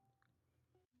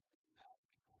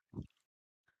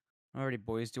Alrighty,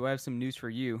 boys. Do I have some news for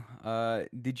you?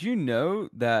 Did you know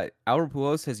that Albert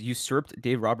Pujols has usurped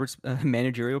Dave Roberts'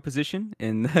 managerial position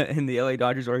in the LA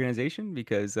Dodgers organization?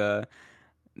 Because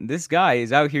this guy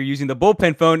is out here using the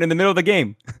bullpen phone in the middle of the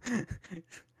game.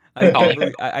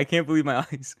 Calling I can't believe my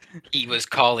eyes. he was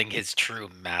calling his true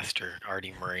master,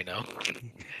 Artie Moreno.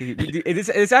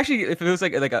 It's actually it feels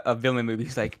like a villain movie.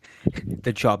 He's like,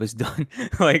 the job is done.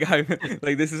 Like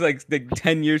this is like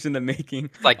 10 years in the making.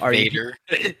 It's like Artie, Vader.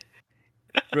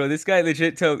 bro, this guy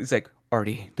legit he's like,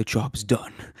 Artie, the job's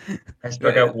done. I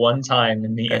struck out one time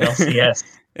in the NLCS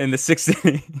In the sixth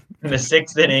inning. in the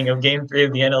sixth inning of Game 3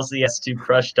 of the NLCS to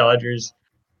crush Dodgers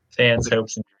fans'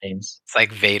 hopes and dreams. It's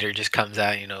like Vader just comes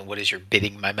out, what is your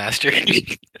bidding, my master?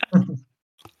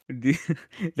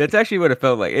 That's actually what it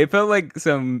felt like. It felt like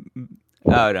some,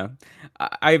 I don't know.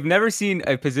 I've never seen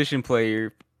a position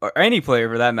player or any player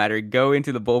for that matter go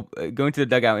into the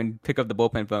dugout and pick up the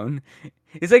bullpen phone.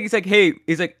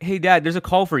 Hey, Dad, there's a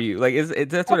call for you. Like,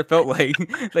 that's what it felt like.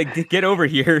 Like, get over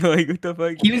here. Like, what the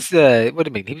fuck? He was, what do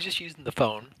you mean? He was just using the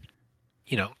phone,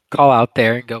 call out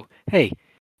there and go, hey,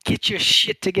 get your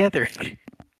shit together. It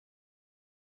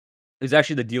was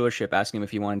actually the dealership asking him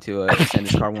if he wanted to extend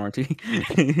his car warranty.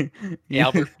 Yeah,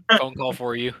 Albert, phone call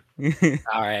for you.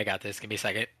 All right, I got this. Give me a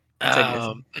second.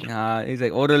 He's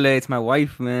like, orderly, it's my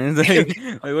wife, man. It's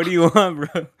like, what do you want,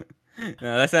 bro?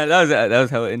 No, that's not. That was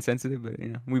hella insensitive, but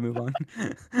we move on.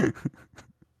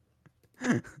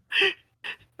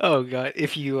 Oh god,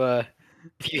 if you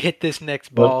hit this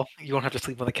next ball, you won't have to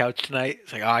sleep on the couch tonight.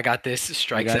 It's like, oh, I got this.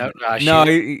 Strikes out. No,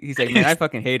 shit. he's like, man, I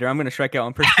fucking hate her. I'm gonna strike out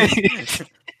on purpose.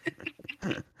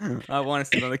 I want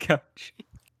to sleep on the couch.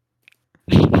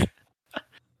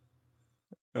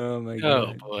 Oh my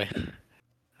god. Oh boy.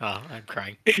 Oh, I'm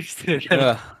crying.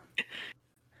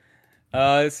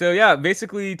 So yeah,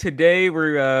 basically today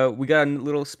we got a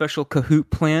little special Kahoot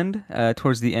planned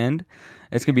towards the end.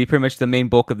 It's gonna be pretty much the main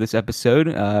bulk of this episode.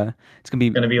 It's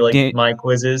gonna be like my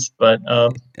quizzes, but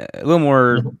a little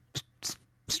more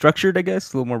structured, I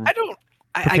guess. A little more.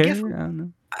 I guess I don't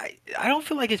know. I don't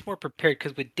feel like it's more prepared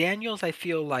because with Daniels, I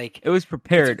feel like it was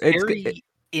prepared. It's very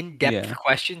in-depth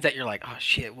questions that you're like, oh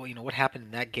shit, well, what happened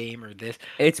in that game or this.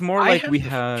 It's more like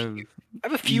I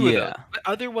have a few of those, but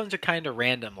other ones are kind of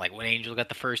random, like when Angel got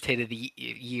the first hit of the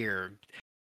year.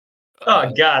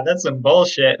 Oh god, that's some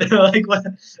bullshit. Like what?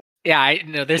 Yeah, I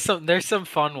know there's some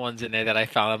fun ones in there that I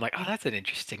found. I'm like, oh, that's an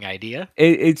interesting idea.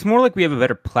 It's more like we have a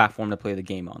better platform to play the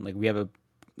game on. Like we have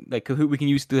Kahoot. We can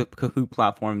use the Kahoot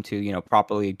platform to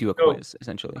properly do a quiz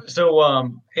essentially.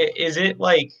 So is it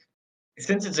like,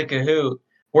 since it's a Kahoot,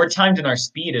 we're timed in our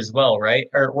speed as well, right?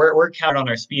 Or we're counted on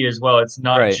our speed as well. It's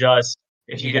not just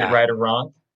if you get it right or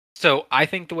wrong. So I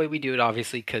think the way we do it,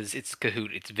 obviously, because it's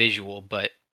Kahoot, it's visual,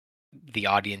 but the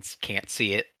audience can't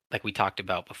see it, like we talked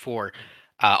about before.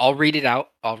 I'll read it out.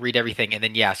 I'll read everything, and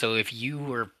then so if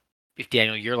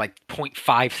Daniel, you're like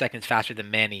 0.5 seconds faster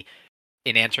than Manny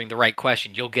in answering the right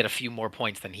question, you'll get a few more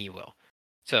points than he will.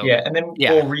 So and then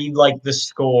we'll read like the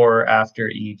score after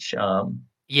each.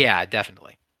 Yeah,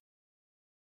 definitely.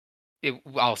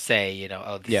 I'll say, this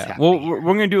is happening. Well, we're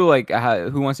gonna do like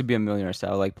Who Wants to Be a Millionaire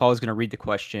style. Like Paul's gonna read the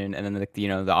question and then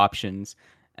the options,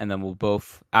 and then we'll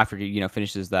both after he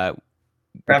finishes that.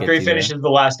 After he finishes the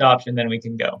last option, then we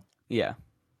can go. Yeah.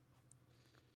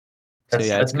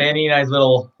 That's Manny and I's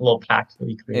little pact that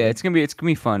we created. Yeah, it's gonna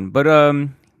be fun. But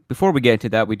before we get into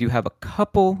that, we do have a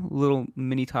couple little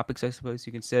mini topics, I suppose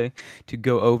you can say, to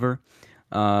go over.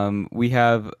 We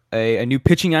have a new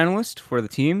pitching analyst for the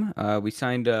team. We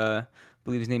signed, I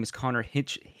believe his name is Connor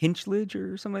Hinchledge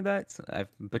or something like that. I've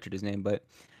butchered his name, but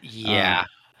yeah,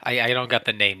 I don't got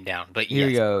the name down. But here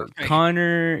we go,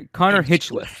 Connor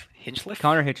Hitchliff.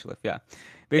 Connor Hitchliff, yeah.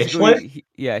 Basically,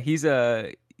 he's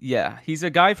a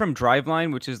guy from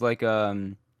Driveline, which is like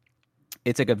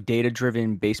it's like a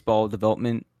data-driven baseball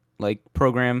development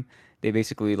program. They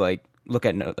basically look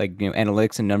at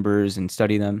analytics and numbers and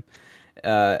study them.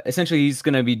 Essentially,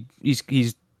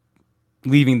 he's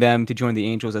leaving them to join the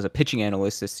Angels as a pitching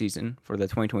analyst this season for the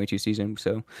 2022 season.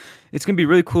 So it's gonna be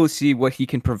really cool to see what he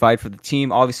can provide for the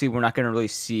team. Obviously, we're not gonna really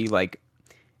see the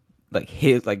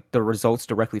results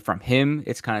directly from him.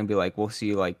 It's kind of be like we'll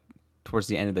see towards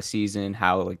the end of the season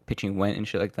how pitching went and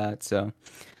shit like that. So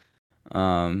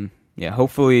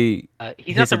hopefully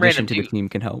his addition to the team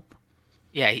can help.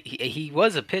 Yeah, he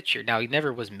was a pitcher. Now he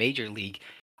never was major league.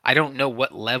 I don't know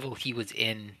what level he was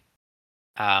in.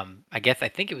 I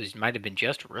think it might have been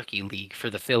just rookie league for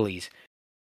the Phillies.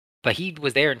 But he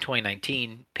was there in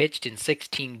 2019, pitched in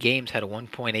 16 games, had a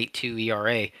 1.82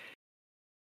 ERA.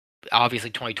 Obviously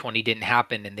 2020 didn't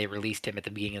happen and they released him at the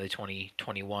beginning of the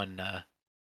 2021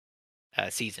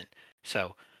 season.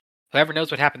 So whoever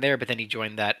knows what happened there, but then he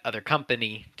joined that other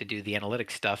company to do the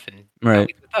analytics stuff, and now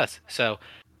he's with us. So,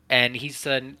 and he's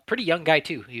a pretty young guy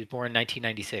too. He was born in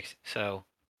 1996. So.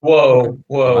 Whoa.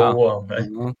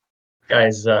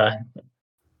 Guys,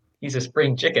 he's a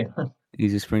spring chicken.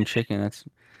 He's a spring chicken. That's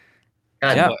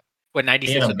God, what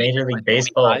 96 in a Major League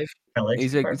Baseball.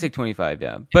 He's like 25,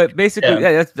 yeah. But basically,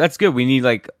 that's good. We need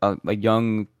like a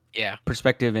young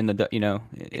perspective in the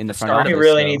in the front office. We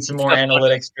really need some more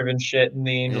analytics-driven shit in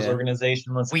the Angels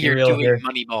organization. Let's be real here.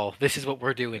 Moneyball. This is what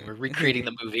we're doing. We're recreating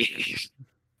the movie.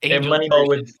 Moneyball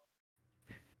with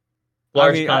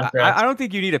large contracts. I don't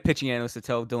think you need a pitching analyst to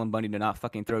tell Dylan Bundy to not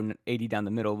fucking throw 80 down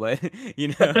the middle, but I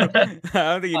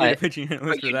don't think you need a pitching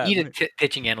analyst for that. You need a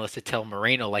pitching analyst to tell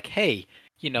Moreno, like, hey,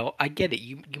 I get it.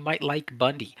 You might like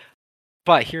Bundy,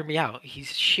 but hear me out.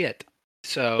 He's shit.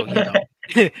 So,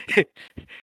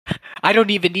 I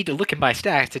don't even need to look at my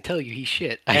stats to tell you he's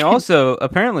shit. And also,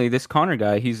 apparently, this Connor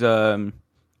guy, he's a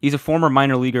former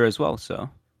minor leaguer as well, so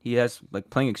he has like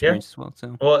playing experience as well.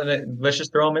 So let's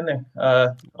just throw him in there.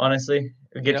 Honestly,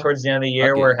 we get towards the end of the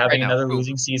year, we're having another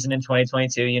losing season in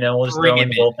 2022. We'll just throw him in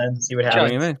the bullpen and see what happens.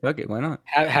 Bring him in. Fuck it, why not?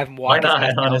 Have him walk. Why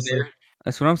not? Honestly,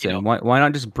 that's what I'm saying. Why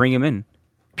not just bring him in?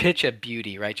 Pitch a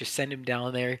beauty, right? Just send him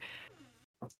down there.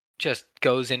 Just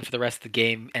goes in for the rest of the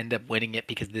game, end up winning it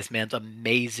because this man's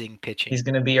amazing pitching. He's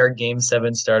going to be our Game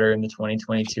 7 starter in the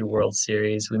 2022 World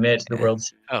Series. We made it to the World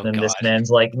Series, and this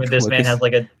man has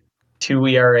like a 2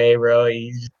 ERA, bro.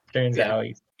 He just turns out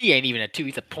he ain't even a 2.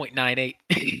 He's a .98.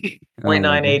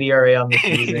 0.98 ERA on the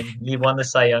season. He won the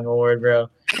Cy Young Award,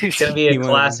 bro. It's going to be a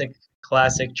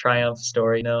classic triumph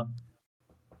story,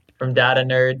 From data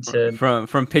nerd to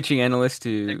from pitching analyst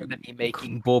to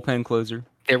bullpen closer.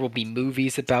 There will be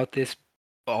movies about this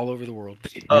all over the world.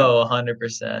 Oh,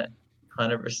 100%.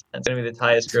 100%. It's going to be the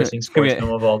highest grossing sports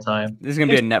film of all time. This is going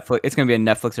to be a Netflix. It's going to be a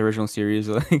Netflix original series.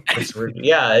 It's going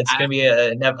to be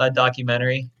a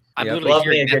documentary. I'm literally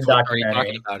hearing Netflix already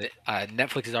talking about it.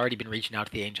 Netflix has already been reaching out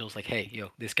to the Angels, like, "Hey,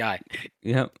 this guy."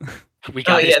 Yep. We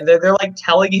got. They're like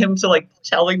telling them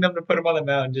to put him on the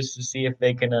mound just to see if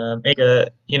they can make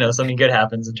something good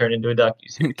happens and turn into a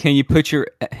docu-series. Can you put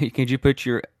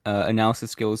your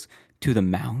analysis skills to the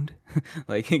mound?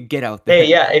 Like, get out there.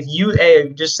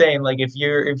 Just saying, like, if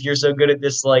you're so good at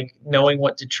this, like, knowing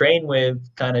what to train with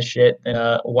kind of shit,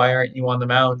 why aren't you on the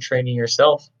mound training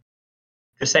yourself?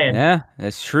 Just saying. Yeah,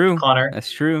 that's true. Connor.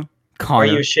 That's true. Connor. Are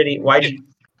you shitty? Why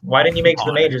didn't you make to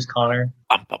the majors, Connor?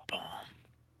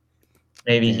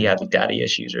 Maybe he had like daddy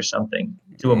issues or something.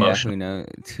 Too emotional.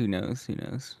 Who knows?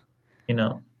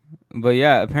 But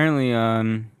yeah, apparently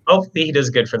hopefully he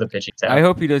does good for the pitching staff. I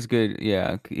hope he does good.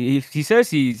 Yeah. He says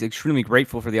he's extremely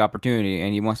grateful for the opportunity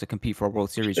and he wants to compete for a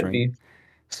World Series ring.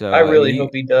 So I really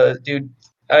hope he does, dude.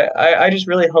 I just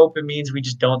really hope it means we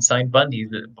just don't sign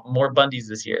more Bundys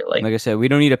this year. Like I said, we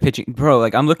don't need a pitching bro.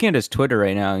 Like I'm looking at his Twitter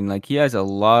right now, and like he has a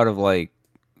lot of like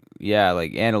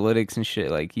analytics and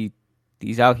shit. Like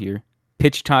he's out here.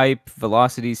 Pitch type,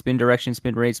 velocity, spin direction,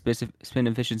 spin rate, spin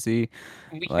efficiency.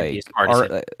 Oh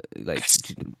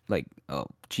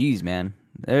geez, man.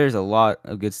 There's a lot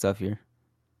of good stuff here.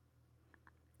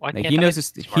 He knows his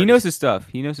stuff.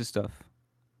 He knows his stuff.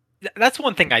 That's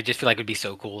one thing I just feel like would be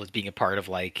so cool is being a part of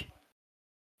the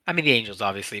Angels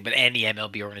obviously, but any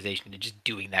MLB organization and just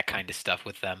doing that kind of stuff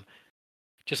with them,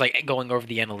 just like going over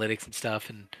the analytics and stuff,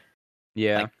 and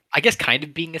I guess kind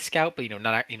of being a scout, but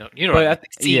not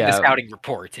seeing the scouting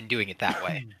reports and doing it that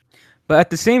way. But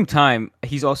at the same time,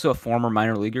 he's also a former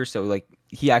minor leaguer, so like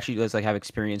he actually does like have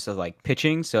experience of like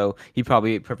pitching, so he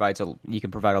probably can provide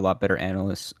a lot better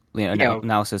analysis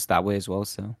that way as well.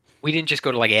 So. We didn't just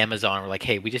go to like Amazon. We're like,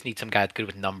 hey, we just need some guy that's good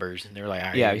with numbers, and they're like, all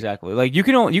right. Yeah, exactly. Like you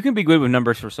can be good with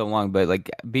numbers for so long, but like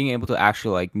being able to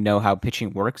actually like know how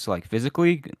pitching works, like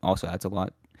physically, also adds a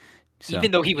lot. So.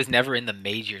 Even though he was never in the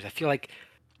majors, I feel like.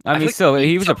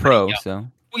 He was a pro, young. so.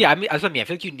 Well, yeah, that's what I mean. I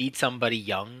feel like you need somebody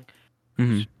young,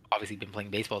 who's obviously been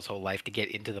playing baseball his whole life, to get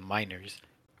into the minors,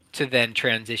 to then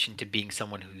transition to being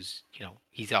someone who's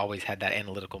he's always had that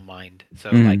analytical mind. So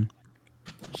like,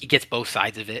 he gets both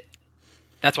sides of it.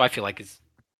 That's why I feel like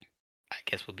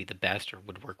would be the best or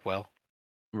would work well.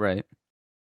 Right.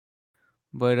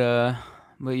 But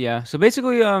yeah. So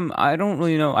basically, I don't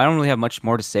really know. I don't really have much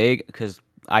more to say because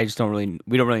we don't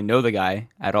really know the guy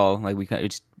at all. Like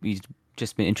he's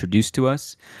just been introduced to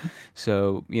us.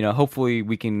 So hopefully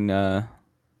we can,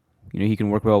 he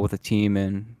can work well with the team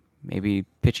and maybe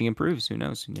pitching improves. Who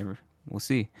knows? We'll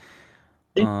see.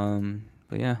 But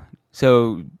yeah.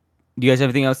 So. Do you guys have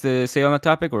anything else to say on the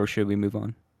topic, or should we move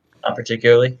on? Not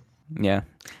particularly. Yeah.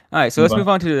 All right. So let's move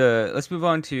on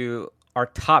to our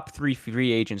top 3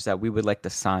 free agents that we would like to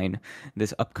sign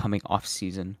this upcoming off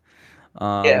season.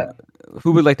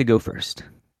 Who would like to go first?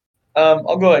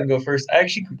 I'll go ahead and go first. I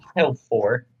actually compiled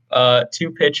 4.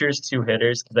 2 pitchers, 2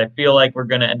 hitters, because I feel like we're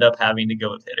going to end up having to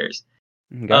go with hitters.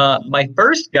 Okay. My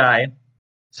first guy.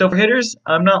 So for hitters,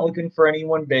 I'm not looking for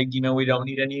anyone big. We don't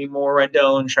need any more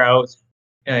Rendon, Trout,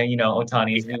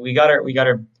 Otanis. Yeah. We got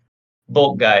our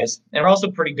bulk guys, and we're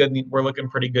also pretty good. We're looking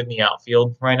pretty good in the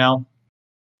outfield right now.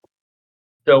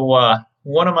 So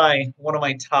one of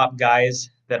my top guys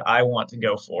that I want to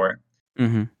go for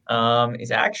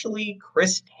is actually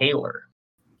Chris Taylor.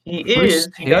 He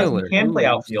can play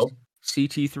outfield.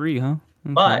 CT3, huh?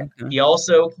 Okay, But he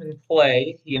also can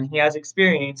play, and he has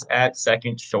experience at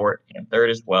second, short, and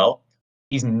third as well.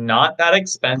 He's not that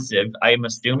expensive. I'm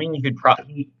assuming you could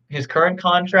probably his current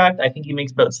contract. I think he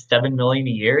makes about $7 million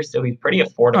a year, so he's pretty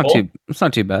affordable. It's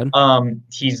not too bad.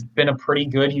 He's been a pretty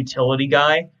good utility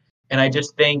guy, and I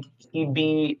just think he'd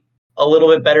be a little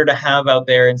bit better to have out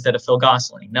there instead of Phil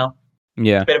Gosselin. No,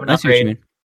 yeah, bit of an upgrade.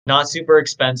 Not super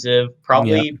expensive.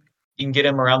 Probably you can get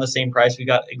him around the same price we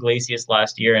got Iglesias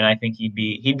last year, and I think he'd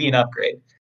be an upgrade.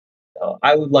 So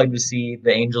I would like to see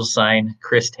the Angels sign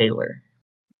Chris Taylor.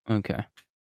 Okay.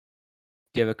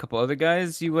 Do you have a couple other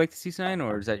guys you like to see sign,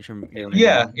 or is that your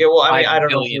Yeah. Well, I mean, I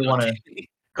don't know if you want to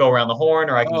go around the horn,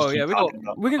 or I can just keep talking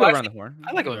about. We can go around the horn.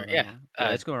 I like going around. Yeah.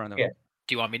 Let's go around the horn.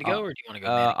 Do you want me to go, or do you want to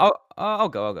go? I'll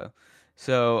go.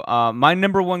 So my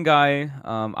number one guy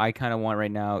I kind of want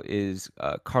right now is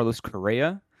Carlos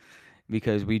Correa,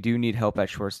 because we do need help at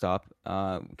shortstop,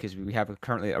 because we have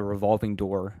currently a revolving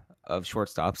door of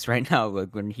shortstops right now.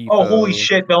 Like when he. Oh, holy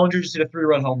shit! Bellinger just did a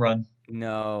 3-run home run.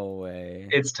 No way.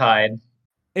 It's tied.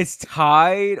 It's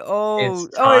tied. Oh,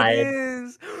 it's tied. It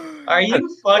is. Are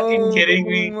you fucking kidding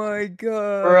me? Oh my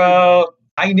god, bro!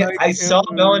 I saw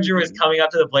Bellinger was coming up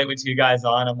to the plate with 2 guys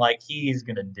on. I'm like, he's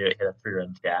gonna hit a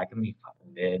 3-run jack, and he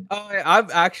fucking did. I'm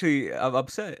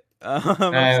upset.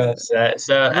 I'm upset.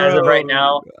 So as of right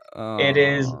now, it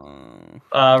is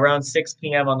around 6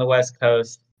 p.m. on the West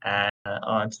Coast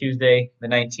on Tuesday, the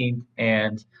 19th,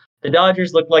 and the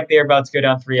Dodgers look like they're about to go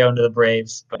down 3-0 to the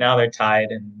Braves, but now they're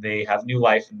tied and they have new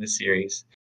life in this series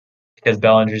because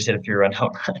Bellinger's hit a 3-run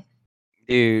home run.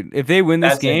 Dude, if they win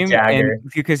this game, and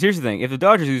because here's the thing, if the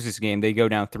Dodgers lose this game, they go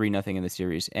down 3-0 in the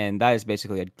series, and that is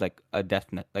basically a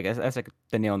definite, like that's like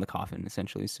the nail in the coffin,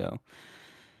 essentially. So,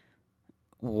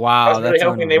 wow, I was really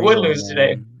hoping they would lose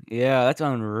today. Yeah, that's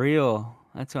unreal.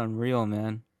 That's unreal,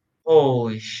 man.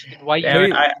 Holy shit!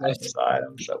 I saw it.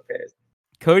 I'm so pissed.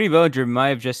 Cody Bellinger might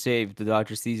have just saved the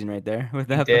Dodgers season right there with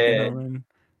that fucking home run.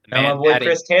 Now my boy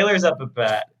Chris Taylor's up at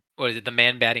bat. What is it? The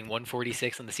man batting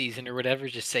 146 on the season or whatever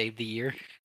just saved the year.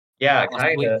 Yeah,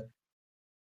 kind of.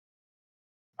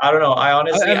 I don't know. I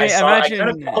honestly, I kind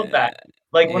of felt that.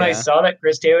 Like when I saw that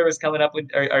Chris Taylor was coming up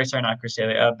with, or sorry, not Chris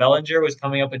Taylor, Bellinger was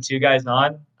coming up with 2 guys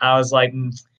on. I was like,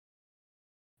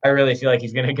 I really feel like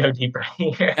he's gonna go deeper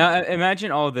here.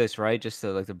 Imagine all this, right? Just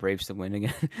so like the Braves to win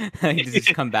again,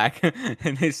 just come back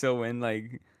and they still win.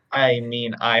 Like, I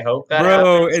mean, I hope that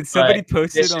happens. And somebody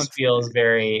posted this just feels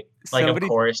very like, of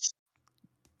course.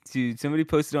 Dude, somebody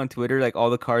posted on Twitter like all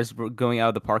the cars were going out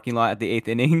of the parking lot at the 8th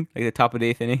inning, like the top of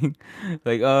the 8th inning.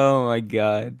 Like, oh my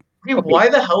god. Dude, why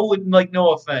the hell would, like,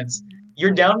 no offense,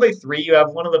 you're down by 3. You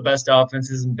have one of the best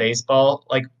offenses in baseball.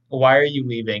 Like, why are you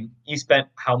leaving? You spent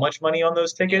how much money on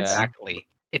those tickets? Exactly.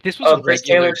 If this was Chris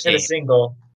Taylor hit a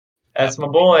single. That's my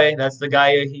boy. That's the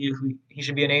guy he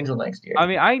should be an Angel next year. I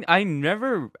mean,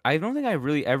 I don't think I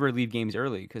really ever leave games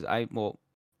early because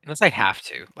unless I have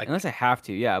to. Unless I have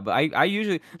to, yeah. But I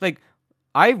usually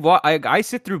I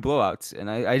sit through blowouts and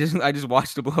I just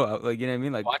watch the blowout. Like, you know what I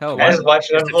mean? Like, I just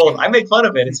watch it unfold. I make fun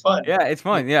of it. It's fun. Yeah, it's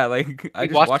fun. Yeah, like I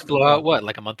just watched the blowout. What,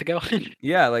 like a month ago?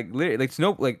 Yeah, like literally,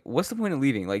 like what's the point of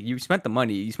leaving? Like, you spent the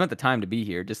money, you spent the time to be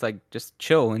here. Just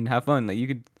chill and have fun. Like, you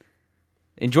could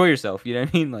enjoy yourself. You know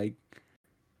what I mean? Like,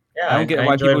 yeah, I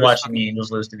enjoyed watching the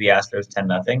Angels lose to the Astros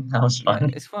 10-0. That was fun.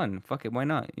 Yeah, it's fun. Fuck it, why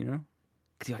not? You know.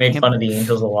 Made fun of the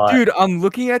Angels a lot. Dude, I'm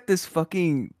looking at this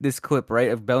clip,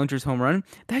 right, of Bellinger's home run.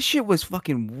 That shit was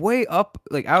fucking way up,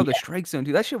 like out of the strike zone,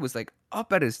 dude. That shit was like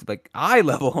up at his like eye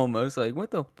level almost. Like, what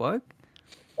the fuck?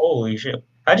 Holy shit.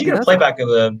 How'd you get a playback of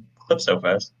the clip so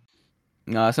fast?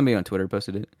 Somebody on Twitter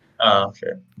posted it. Oh,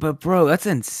 sure. But bro, that's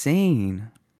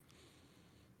insane.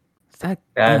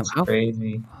 That's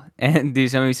crazy. And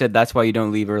dude, somebody said that's why you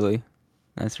don't leave early.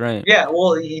 That's right. Yeah,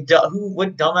 well,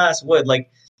 what dumbass would?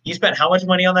 Like, you spent how much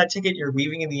money on that ticket? You're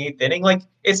leaving in the 8th inning? Like,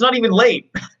 it's not even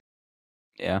late.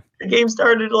 Yeah. The game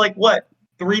started at, like, what,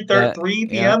 3:33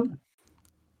 p.m.?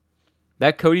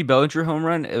 That Cody Bellinger home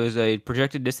run, it was a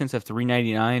projected distance of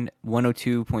 399,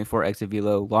 102.4 exit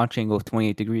velo, launch angle of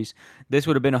 28 degrees. This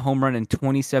would have been a home run in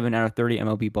 27 out of 30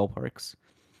 MLB ballparks.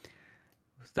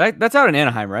 That's out in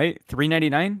Anaheim, right?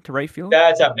 399 to right field?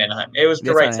 That's out in Anaheim. It was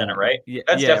to right center, right? Yeah,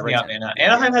 That's definitely right out in center. Anaheim.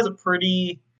 Yeah, Anaheim has a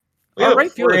pretty... We Our have a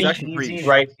right field is pretty actually easy pretty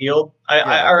right field.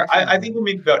 I think we're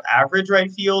maybe about average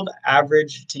right field,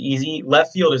 average to easy.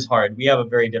 Left field is hard. We have a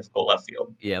very difficult left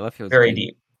field. Yeah, left field's Very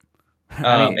deep.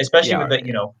 I mean, especially with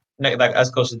the, like as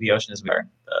close to the ocean as we are.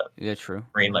 Yeah, true.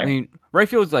 Marine layer. I mean, right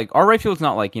field's like our right field's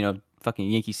not like fucking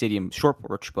Yankee Stadium short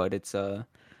porch, but it's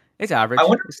average. I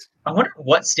wonder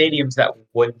what stadiums that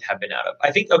wouldn't have been out of.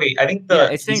 I think the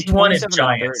it's saying easy one is 27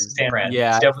 Giants, San Fran.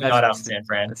 Yeah, it's definitely not out in San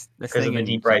Fran because of the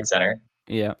deep right center.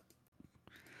 Yeah.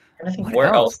 And I think what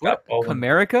where else got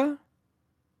Comerica?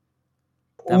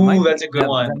 Ooh, that's a good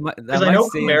one. Because I know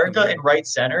Comerica in right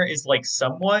center is like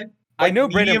somewhat. I know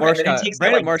Brandon Marsh.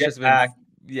 Brandon Marsh has been. Back.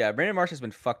 Yeah, Brandon Marsh has been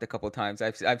fucked a couple of times.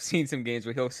 I've seen some games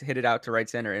where he'll hit it out to right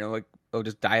center and it'll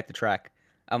just die at the track.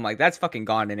 I'm like, that's fucking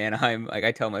gone in Anaheim. Like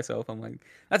I tell myself, I'm like,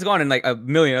 that's gone in like a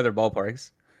million other ballparks.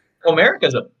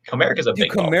 Comerica's a big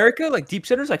Comerica, ballpark. like deep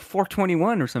center's like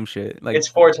 421 or some shit. Like it's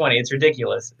 420. It's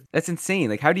ridiculous. That's insane.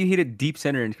 Like, how do you hit a deep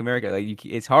center in Comerica? Like,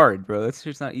 it's hard, bro. That's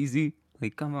just not easy.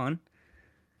 Like, come on.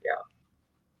 Yeah.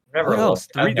 Never what else?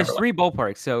 There's three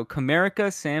ballparks. So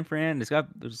Comerica, San Fran.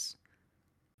 There's.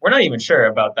 We're not even sure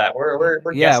about that. We're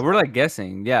guessing. We're like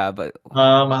guessing. Yeah, but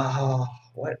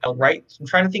what right? I'm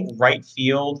trying to think. Right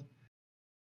field,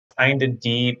 kind of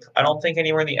deep. I don't think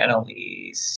anywhere in the NL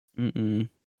East.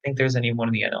 I think there's anyone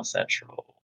in the NL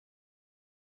Central.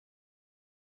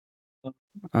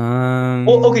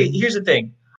 Well, okay. Here's the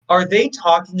thing: are they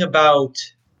talking about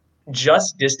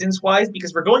just distance-wise?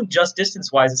 Because we're going just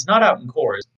distance-wise. It's not out in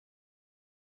Coors.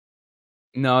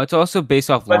 No, it's also based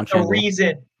off launch angle. But the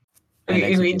reason,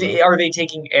 are they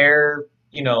taking air,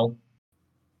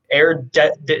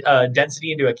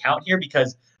 density into account here?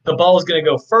 Because the ball is going to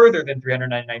go further than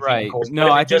 399 feet in Coors.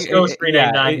 No, I think it just goes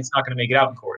 399. It's not going to make it out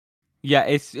in Coors. Yeah,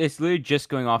 it's literally just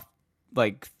going off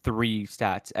like three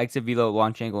stats: exit velo,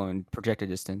 launch angle, and projected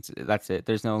distance. That's it.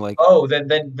 There's no like. Oh,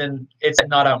 then it's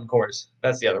not out in Coors.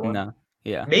 That's the other one. No,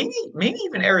 yeah. Maybe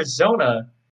even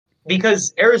Arizona,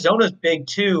 because Arizona's big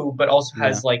too, but also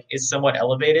has is somewhat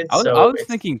elevated. I was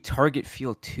thinking Target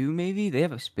Field too. Maybe they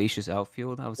have a spacious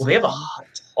outfield. They have a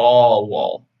tall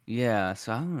wall. Yeah,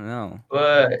 so I don't know.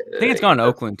 But I think it's gone to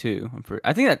Oakland too. I'm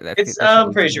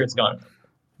pretty sure it's gone.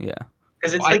 Yeah.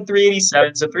 Because it's like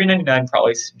 387, so 399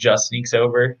 probably just sneaks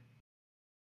over.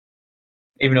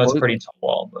 Even though it's a pretty tall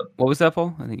wall. But what was that,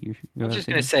 Paul? I think I was just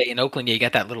gonna say in Oakland, you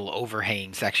got that little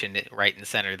overhang section right in the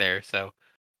center there. So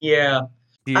yeah,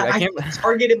 dude, I think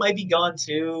Target it might be gone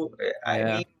too. I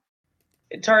mean,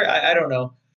 I don't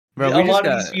know. Bro, a lot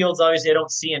of these fields, obviously, I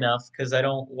don't see enough because I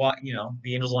don't want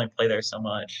the Angels only play there so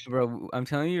much. Bro, I'm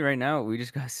telling you right now, we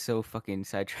just got so fucking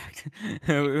sidetracked.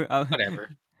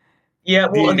 Whatever. Yeah,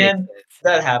 well, again,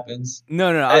 that happens.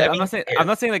 No. I'm not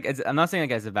saying like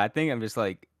as a bad thing. I'm just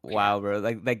like, wow, bro.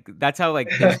 Like that's how like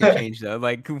things can change though.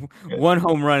 Like one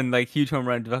home run, like huge home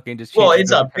run, fucking just. Well, it's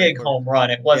a big home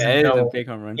run. It wasn't. Yeah, it is a big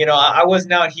home run. I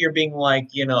wasn't out here being like,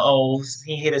 oh,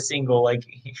 he hit a single, like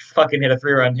he fucking hit a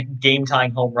 3-run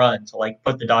game-tying home run to like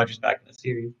put the Dodgers back in the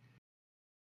series.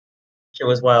 It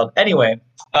was wild. Anyway,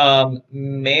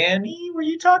 Manny, were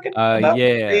you talking about?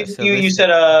 Yeah. So you said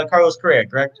Carlos Correa,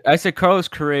 correct? I said Carlos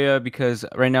Correa because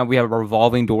right now we have a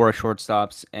revolving door of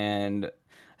shortstops, and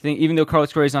I think even though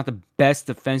Carlos Correa is not the best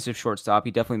defensive shortstop,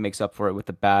 he definitely makes up for it with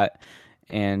the bat,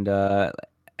 and I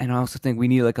also think we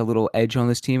need like a little edge on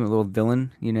this team, a little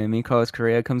villain. You know what I mean? Carlos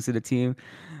Correa comes to the team.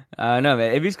 No,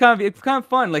 man. It's kind of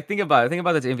fun. Like, think about it. Think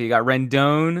about this infield. You got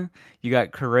Rendon, you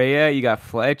got Correa, you got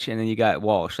Fletch, and then you got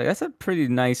Walsh. Like, that's a pretty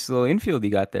nice little infield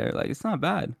you got there. Like, it's not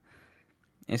bad,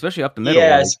 especially up the middle.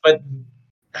 Yes, but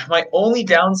my only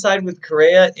downside with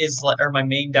Correa is, or my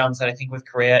main downside, I think, with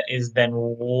Correa is then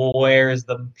where's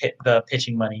the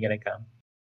pitching money gonna come?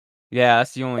 Yeah,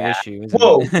 that's the only issue.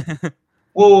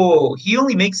 Whoa! He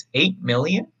only makes $8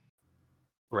 million.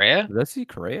 Correa? Did I see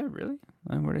Correa really?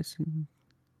 Where did I see?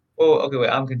 Oh, okay. Wait,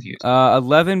 I'm confused.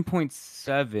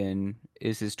 11.7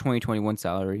 is his 2021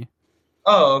 salary.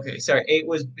 Oh, okay. Sorry, 8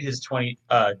 was his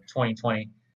 2020.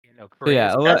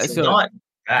 That's not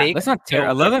bad. That's not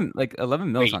terrible. 11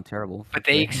 mil is not terrible. But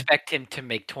they expect him to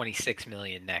make 26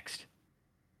 million next.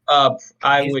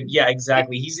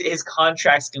 Exactly. His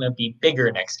contract's gonna be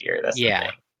bigger next year. That's the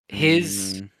thing.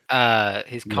 His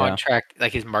contract,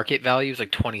 like his market value is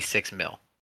like 26 mil.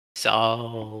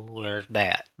 So there's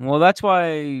that. Well, that's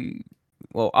why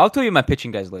Well, I'll tell you my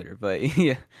pitching guys later, but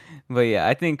yeah,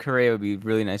 I think Correa would be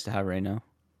really nice to have right now.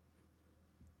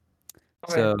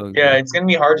 Okay. So yeah, it's gonna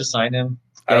be hard to sign him.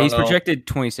 Yeah, he's projected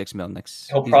 26 mil next.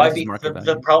 He'll probably be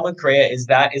the problem with Correa is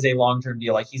that is a long-term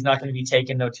deal. Like he's not going to be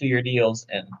taking no 2-year deals,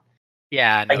 and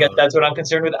yeah, no. I guess that's what I'm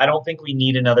concerned with. I don't think we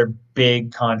need another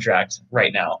big contract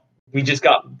right now. We just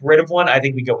got rid of one. I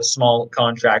think we go with small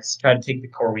contracts, try to take the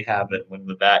core we have and win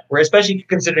with that. We're especially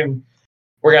considering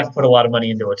we're gonna have to put a lot of money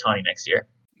into Ohtani next year.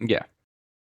 Yeah.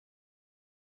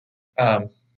 Not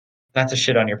to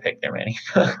shit on your pick there, Manny.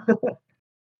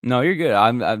 No, you're good.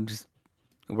 I'm just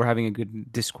we're having a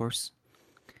good discourse.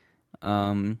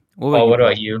 What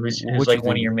about you? Who's like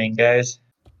one of your main guys?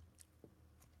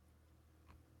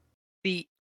 In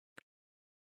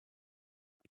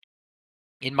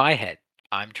my head,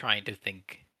 I'm trying to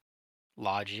think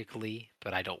logically,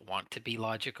 but I don't want to be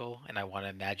logical, and I want to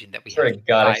imagine that we have.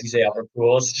 God, if you say Albert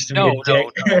Pujols, just to be a dick.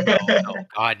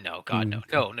 No, God, no.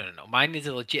 Mine is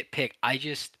a legit pick. I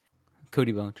just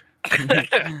Cody Bellinger,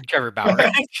 Trevor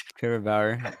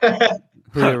Bauer,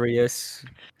 Julio Reyes,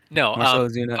 no, Marcelo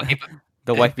Zuna,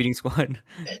 the wife beating squad.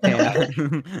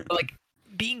 Like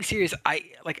being serious,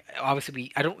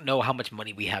 obviously I don't know how much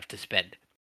money we have to spend,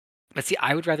 but see,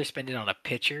 I would rather spend it on a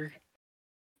pitcher,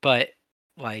 but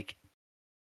like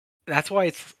that's why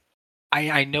it's.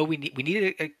 I know we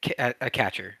need a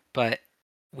catcher, but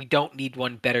we don't need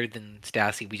one better than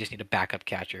Stassi. We just need a backup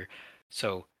catcher.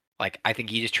 So, I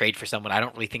think you just trade for someone. I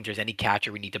don't really think there's any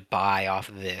catcher we need to buy off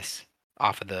of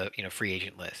the free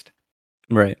agent list.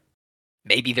 Right.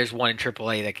 Maybe there's one in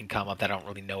AAA that can come up that I don't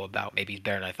really know about. Maybe he's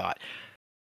better than I thought.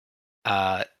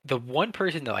 The one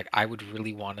person that I would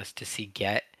really want us to see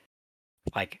get,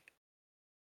 I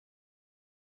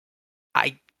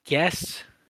guess.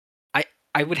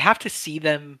 I would have to see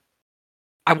them.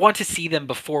 I want to see them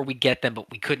before we get them,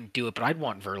 but we couldn't do it. But I'd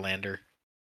want Verlander.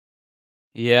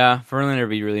 Yeah, Verlander would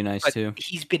be really nice too.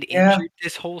 He's been injured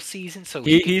this whole season, so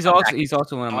he's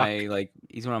also one of my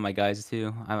he's one of my guys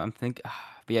too. I'm thinking,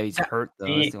 but yeah, he's hurt though.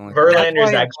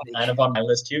 Verlander's actually kind of on my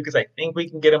list too because I think we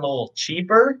can get him a little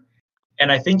cheaper. And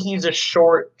I think he's a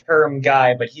short-term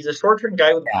guy, but he's a short-term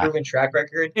guy with a proven track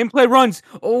record. In-play runs.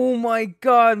 Oh my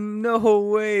God, no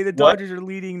way! The Dodgers are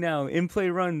leading now. In-play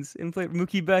runs.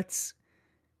 Mookie Betts.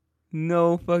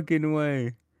 No fucking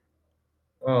way.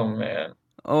 Oh man.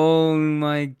 Oh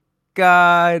my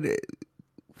God.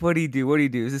 What do you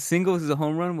do? Is it single? Is it a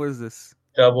home run? What is this?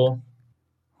 Double.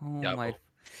 Oh my.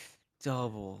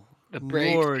 Double. The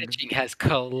Braves pitching has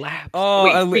collapsed.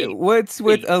 Oh, what's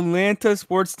with Atlanta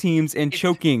sports teams and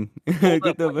choking?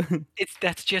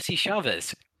 That's Jesse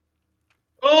Chavez.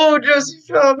 Oh, Jesse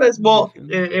Chavez. Well,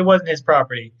 it wasn't his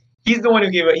property. He's the one who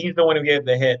gave it. He's the one who gave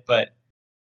the hit. But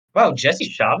wow, Jesse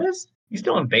Chavez? He's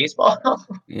still in baseball.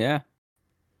 Yeah.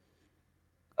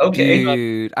 Okay.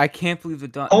 Dude, I can't believe the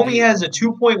Homie has a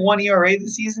 2.1 ERA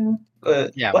this season.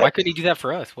 Yeah. Why couldn't he do that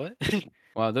for us? What?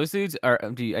 Wow, those dudes are.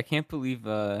 Dude, I can't believe.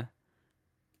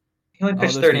 He only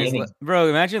pitched 30 innings. Bro,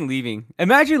 imagine leaving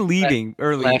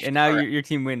early, and now your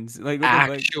team wins.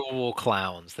 Actual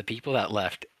clowns. The people that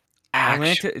left.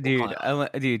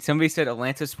 Dude, somebody said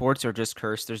Atlanta sports are just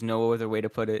cursed. There's no other way to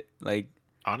put it.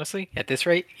 Honestly, at this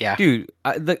rate, yeah. Dude,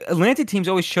 the Atlanta teams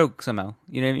always choke somehow.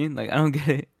 You know what I mean? I don't get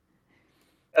it.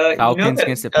 Falcons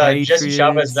against the Patriots. Jesse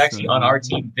Chavez is actually on our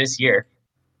team this year.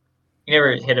 He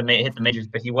never hit the majors,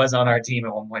 but he was on our team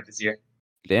at one point this year.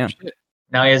 Damn.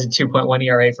 Now he has a 2.1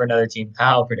 ERA for another team.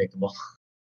 How predictable.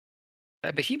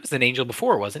 But he was an Angel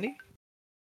before, wasn't he?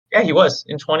 Yeah, he was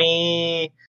in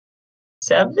 2017.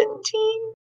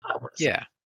 Yeah.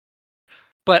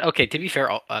 But okay, to be fair,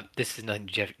 this is nothing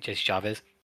to Jesse Chavez.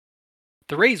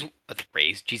 The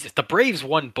Braves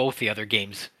won both the other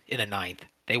games in the 9th.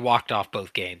 They walked off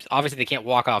both games. Obviously, they can't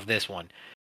walk off this one,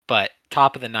 but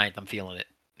top of the 9th, I'm feeling it.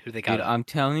 Who they got? Dude, I'm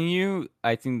telling you,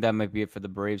 I think that might be it for the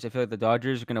Braves. I feel like the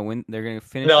Dodgers are gonna win. They're gonna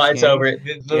finish. No, it's over.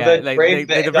 The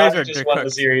Braves just won the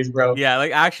series, bro. Yeah,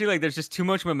 actually, there's just too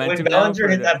much momentum. When Bellinger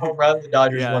hit that home run, the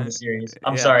Dodgers won the series.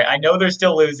 I'm sorry. I know they're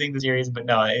still losing the series, but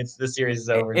no, the series is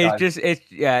over.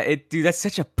 Dude, that's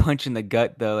such a punch in the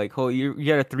gut, though. You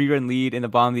had a 3-run lead in the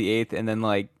bottom of the 8th, and then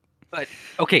But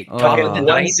okay, top of the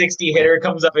 160 hitter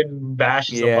comes up and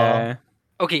bashes a bomb.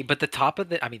 Okay, but the top of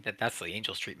that's the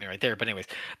Angels treatment right there. But anyways,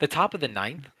 the top of the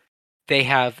 9th, they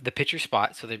have the pitcher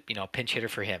spot, so they're pinch hitter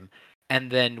for him,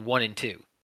 and then 1 and 2.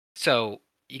 So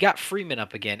you got Freeman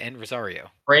up again and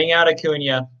Rosario. Bring out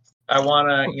Acuna. I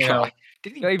wanna,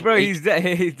 bro, he's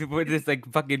dead. With this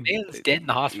fucking man's dead in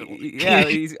the hospital. Yeah,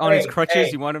 he's on his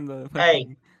crutches. You want him to?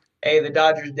 Hey, Hey, the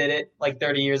Dodgers did it like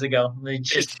 30 years ago. They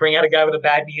just bring out a guy with a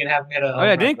bad knee and have him hit a home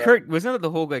run. Didn't Kurt? Wasn't that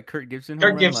the whole like Kurt Gibson home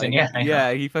Kurt run? Gibson, Like,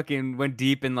 yeah. he fucking went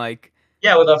deep and like.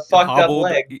 Yeah, with a fucked up hobbled.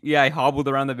 leg. Yeah, he hobbled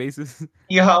around the bases.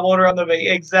 He hobbled around the base.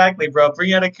 Exactly, bro.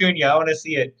 Bring out Acuna. I want to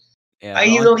see it. Yeah,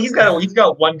 he's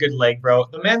got one good leg, bro.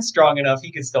 The man's strong enough;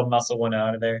 he can still muscle one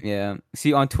out of there. Yeah.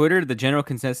 See, on Twitter, the general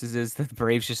consensus is that the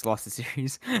Braves just lost the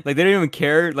series. Like they don't even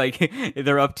care. Like if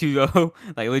they're up 2-0.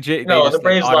 Like legit. No, just, the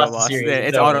Braves auto lost the series.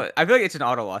 It's auto. I feel like it's an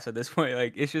auto loss at this point.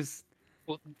 Like it's just.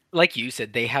 Well, like you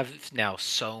said, they have now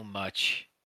so much.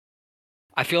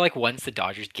 I feel like once the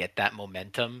Dodgers get that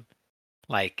momentum,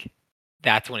 like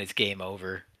that's when it's game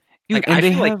over. Dude, like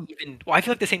I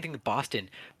feel like the same thing with Boston.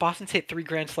 Boston's hit 3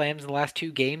 grand slams in the last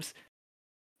 2 games.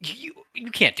 You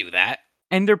can't do that.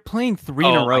 And they're playing 3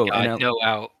 in a row. Oh my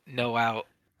god! No out.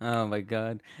 Oh my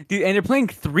god, dude! And they're playing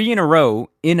 3 in a row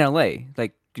in LA.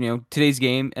 Like today's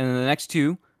game, and then the next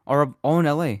 2 are all in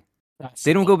LA.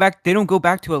 They don't go back. They don't go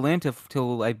back to Atlanta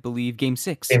till I believe Game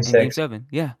 6 and Game 7.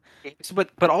 Yeah.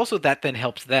 But also that then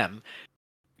helps them.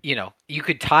 You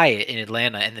could tie it in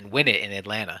Atlanta and then win it in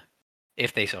Atlanta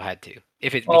if they so had to.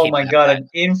 If it oh my god, an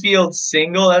infield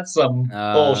single? That's some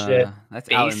bullshit.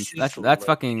 That's out. That's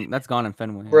fucking. That's gone in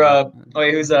Fenway. Bro,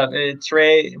 wait, who's up?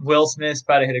 Trey Will Smith's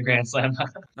about to hit a grand slam.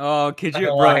 Oh, could you,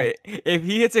 bro? If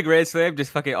he hits a grand slam,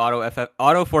 just fucking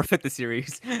auto forfeit the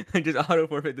series. Just auto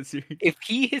forfeit the series. If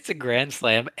he hits a grand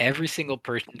slam, every single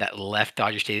person that left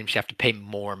Dodger Stadium should have to pay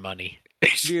more money.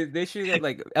 Dude, they should get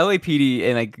like LAPD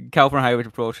and like California Highway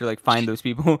Patrol should like find those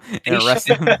people and arrest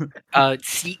them.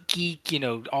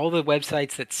 SeatGeek, all the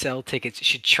websites that sell tickets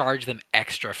should charge them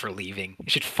extra for leaving.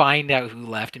 You should find out who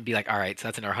left and be like, all right, so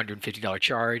that's an $150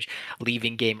 charge.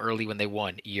 Leaving game early when they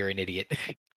won. You're an idiot.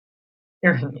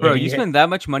 Bro, you spend that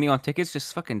much money on tickets,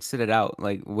 just fucking sit it out.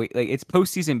 Like wait, like it's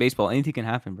postseason baseball. Anything can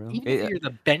happen, bro. Even if you're the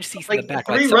bench seats in the back.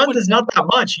 3 runs is not that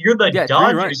much. You're the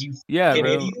Dodgers, you fucking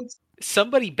bro. idiots.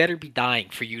 Somebody better be dying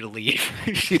for you to leave.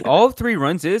 Dude, all 3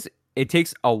 runs is it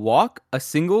takes a walk, a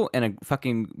single, and a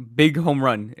fucking big home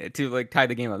run to like tie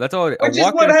the game up. That's all. Which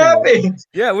is what happened.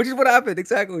 Yeah, which is what happened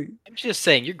exactly. I'm just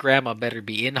saying, your grandma better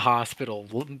be in hospital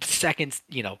seconds.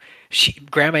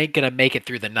 Grandma ain't gonna make it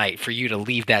through the night for you to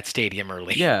leave that stadium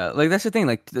early. Yeah, like that's the thing.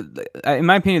 Like, in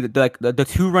my opinion, the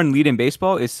 2-run lead in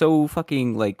baseball is so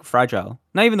fucking like fragile.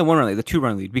 Not even the 1-run lead, the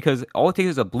 2-run lead, because all it takes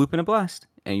is a bloop and a blast,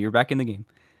 and you're back in the game.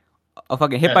 A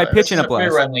fucking hit by pitch and a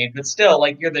blast. 3-run lead, but still,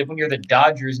 like when you're the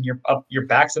Dodgers and your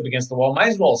back's up against the wall, might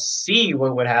as well see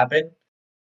what would happen.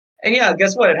 And yeah,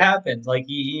 guess what? It happened. Like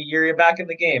you're back in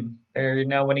the game. They're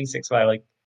now winning 6-5. Like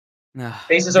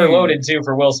bases are loaded too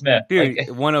for Will Smith. Dude,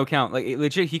 1-0 count. Like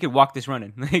legit, he could walk this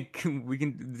running. Like we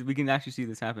can actually see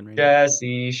this happen right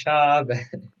Jesse Chavez.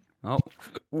 Oh,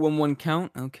 1-1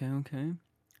 count. Okay.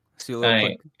 Let's do a little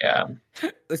quick. Yeah.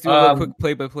 Let's do a little quick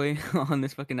play-by-play on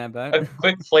this fucking at bat. A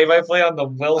quick play-by-play on the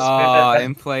Will Smith.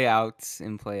 In play outs.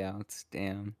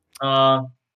 Damn. Oh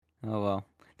well.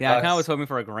 Yeah, I kind of was hoping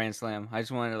for a grand slam. I just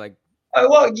wanted to like.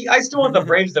 Well, I still want the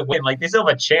Braves to win. Like they still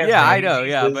have a chance. Yeah, I know.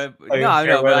 Yeah, but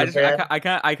no. But I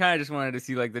kind of just wanted to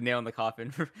see like the nail in the coffin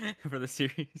for the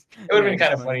series. It would have been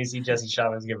kind of funny to see Jesse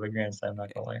Chavez give a grand slam.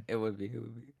 Not gonna lie. It would be.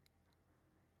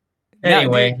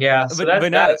 Anyway, yeah. So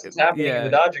that's what's happening in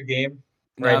the Dodger game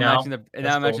right now.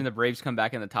 Now imagine the Braves come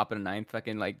back in the top of the 9th,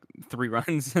 fucking like 3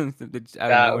 runs.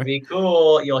 That would be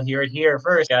cool. You'll hear it here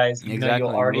first, guys. Exactly.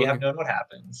 You'll already have known what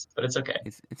happens, but it's okay.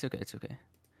 It's okay.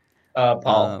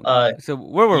 Paul. So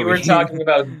where were we? We were talking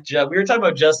about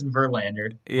Justin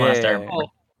Verlander last time.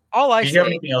 All Did you have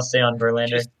anything else to say on Verlander?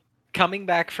 Just coming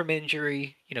back from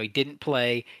injury, he didn't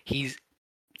play. He's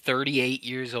 38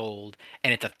 years old,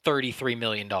 and it's a $33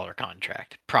 million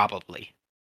contract, probably.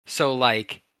 So,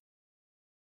 like,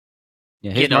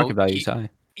 his market value is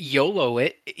high. YOLO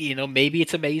it, maybe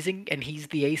it's amazing, and he's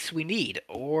the ace we need,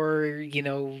 or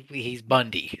he's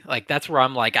Bundy. Like that's where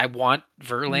I'm like, I want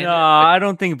Verlander. No, I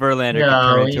don't think Verlander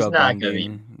can turn into a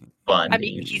Bundy. I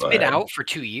mean, he's been out for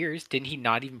 2 years. Didn't he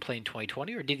not even play in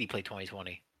 2020, or did he play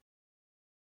 2020?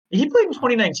 He played in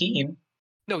 2019.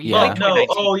 No, he played in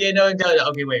 2019. Oh, yeah, no.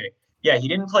 Okay, wait. Yeah, he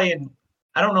didn't play in.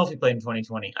 I don't know if he played in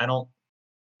 2020. I don't.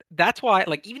 That's why,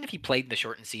 like, even if he played in the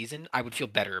shortened season, I would feel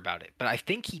better about it. But I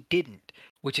think he didn't,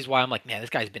 which is why I'm like, man, this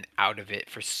guy's been out of it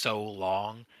for so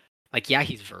long. Like, yeah,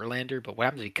 he's Verlander, but what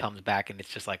happens if he comes back and it's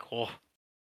just like, oh.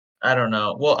 I don't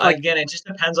know. Well, again, it just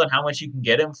depends on how much you can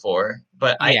get him for.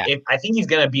 But I think he's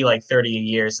going to be like 30 a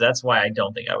year, so that's why I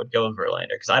don't think I would go with Verlander,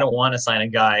 because I don't want to sign a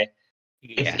guy.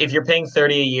 Yeah. If you're paying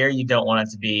 30 a year, you don't want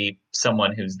it to be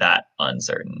someone who's that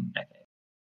uncertain, I think.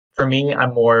 For me,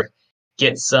 I'm more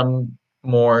get some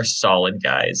more solid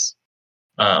guys.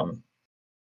 And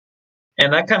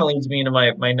And that kind of leads me into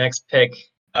my next pick.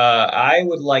 I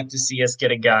would like to see us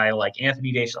get a guy like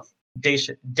Anthony Deschlafani.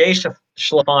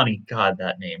 God,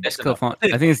 that name.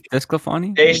 Desclafani. I think it's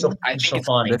Desclafani.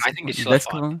 Deschlafani. I think it's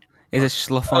Schlafani. Is it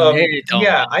Schlafani?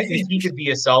 Yeah, I think he could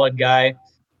be a solid guy.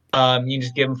 You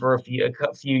just give him for a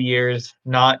few years,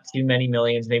 not too many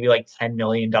millions, maybe like $10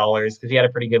 million, because he had a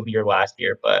pretty good year last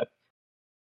year. But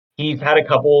he's had a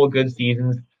couple of good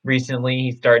seasons recently.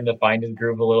 He's starting to find his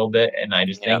groove a little bit, and I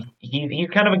just think he's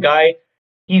kind of a guy.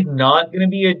 He's not going to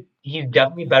be a. He's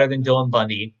definitely better than Dylan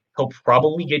Bundy. He'll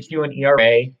probably get you an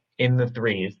ERA in the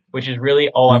threes, which is really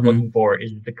all I'm looking for.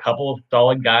 Is just a couple of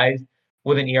solid guys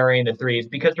with an ERA in the threes.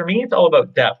 Because for me, it's all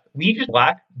about depth. We just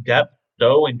lack depth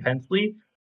so intensely.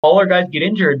 All our guys get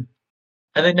injured,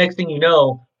 and then next thing you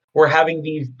know, we're having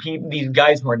these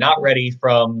guys who are not ready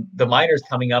from the minors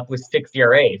coming up with 6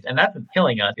 ERAs, and that's what's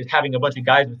killing us. Is having a bunch of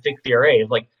guys with 6 ERAs.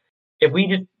 Like if we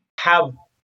just have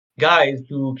guys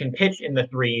who can pitch in the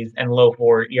threes and low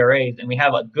 4 ERAs, and we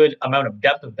have a good amount of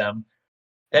depth of them,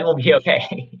 then we'll be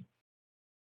okay.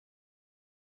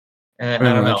 And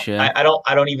I don't know. Yeah.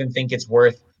 I don't even think it's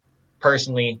worth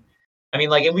personally. I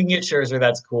mean, like if we can get Scherzer,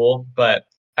 that's cool, but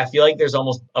I feel like there's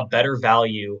almost a better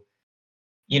value.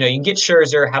 You know, you can get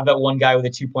Scherzer, have that one guy with a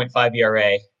 2.5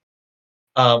 ERA,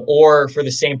 or for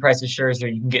the same price as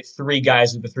Scherzer, you can get 3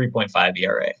 guys with a 3.5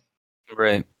 ERA.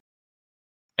 Right.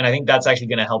 And I think that's actually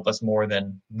going to help us more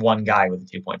than one guy with a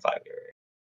 2.5 ERA.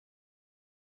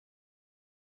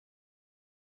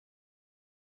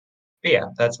 But yeah,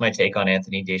 that's my take on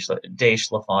Anthony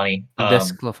Deschlafani.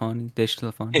 Deschlafani.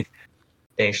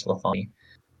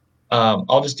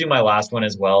 I'll just do my last one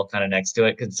as well, kind of next to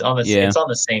it, because it's on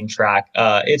the same track.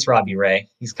 It's Robbie Ray.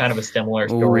 He's kind of a similar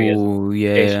story as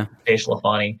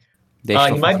Deschlafani.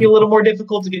 He might be a little more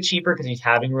difficult to get cheaper because he's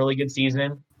having a really good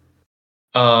season.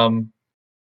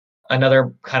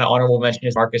 Another kind of honorable mention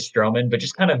is Marcus Stroman, but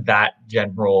just kind of that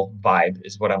general vibe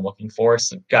is what I'm looking for.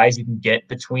 Some guys you can get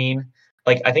between.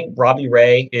 Like I think Robbie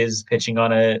Ray is pitching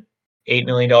on a $8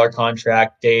 million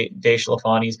contract.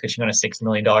 Deschlafani is pitching on a $6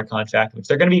 million contract, which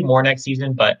they're going to be more next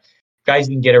season, but guys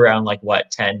you can get around like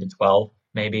 10 to 12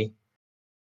 maybe.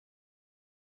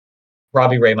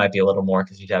 Robbie Ray might be a little more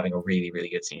because he's having a really, really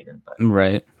good season. But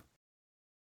right.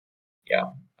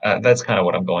 Yeah, that's kind of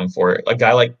what I'm going for. A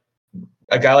guy like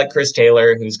Chris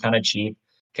Taylor, who's kind of cheap,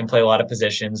 can play a lot of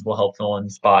positions, will help fill in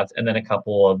spots, and then a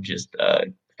couple of just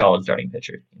solid starting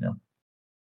pitchers. You know.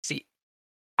 See,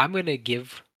 I'm gonna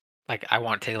give I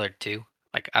want Taylor too.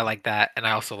 I like that, and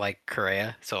I also like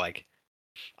Correa. So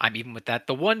I'm even with that.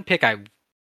 The one pick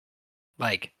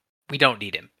we don't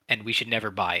need him, and we should never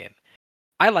buy him.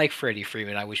 I like Freddie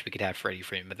Freeman. I wish we could have Freddie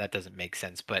Freeman, but that doesn't make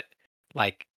sense. But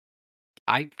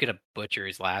I'm gonna butcher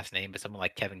his last name, but someone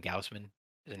like Kevin Gausman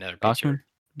is another pitcher.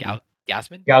 Gausman?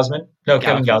 No,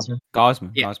 Kevin Gausman.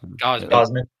 Gausman.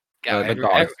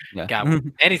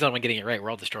 And he's the only one getting it right.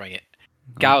 We're all destroying it.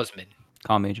 Gausman.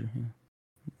 Call major. Yeah.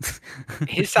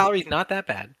 His salary's not that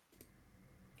bad.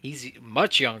 He's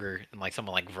much younger than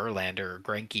someone like Verlander or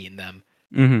Greinke and them.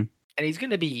 Mm-hmm. And he's going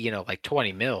to be,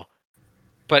 20 mil.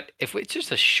 But if it's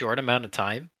just a short amount of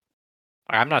time,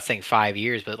 I'm not saying 5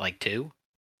 years, but 2,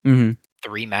 3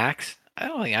 max, I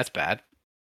don't think that's bad.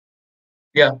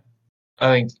 Yeah, I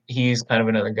think he's kind of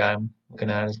another guy I'm looking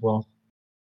at as well.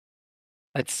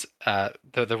 That's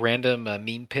the random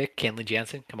meme pick, Kenley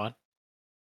Jansen. Come on.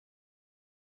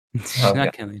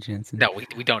 Not Kenley Jansen. No, we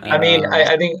don't need. I mean,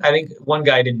 I think one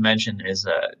guy I didn't mention is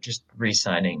just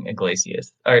re-signing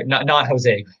Iglesias, or not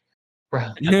Jose.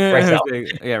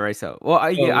 Raisel. Well,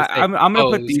 I'm gonna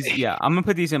put these. Yeah, I'm gonna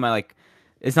put these in my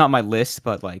It's not my list,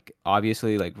 but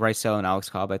obviously Raisel and Alex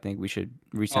Cobb. I think we should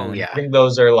re-sign. Oh yeah, I think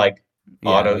those are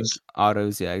autos.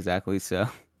 Autos, yeah, exactly. So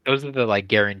those are the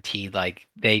guaranteed.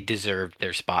 They deserve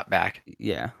their spot back.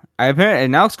 Yeah,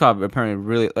 and Alex Cobb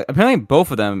apparently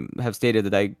both of them have stated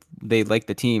that they like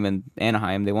the team and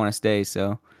Anaheim. They want to stay,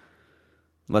 so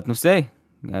let them stay.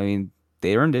 I mean,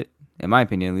 they earned it. In my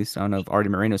opinion, at least. I don't know if Artie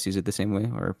Moreno sees it the same way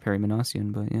or Perry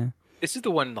Manassian, but yeah. This is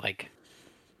the one, it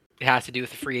has to do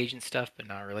with the free agent stuff, but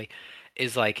not really.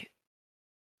 Is I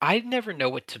never know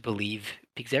what to believe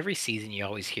because every season you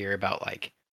always hear about,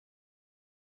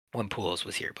 when Pujols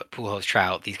was here, but Pujols,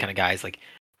 Trout, these kind of guys,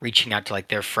 reaching out to,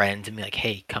 their friends and be like,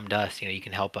 hey, come to us, you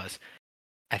can help us.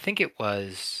 I think it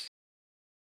was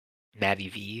Matty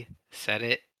V said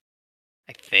it,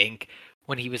 I think.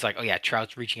 When he was oh yeah,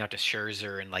 Trout's reaching out to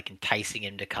Scherzer and enticing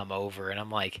him to come over, and I'm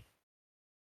like,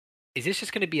 is this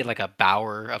just going to be a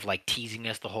Bauer of teasing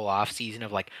us the whole offseason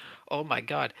of oh my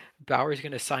god, Bauer's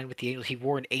going to sign with the Angels. He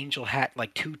wore an Angel hat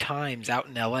 2 times out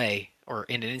in LA or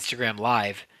in an Instagram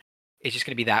live, it's just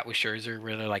going to be that with Scherzer,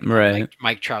 where they're like, Right.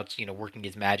 Mike Trout's working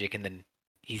his magic, and then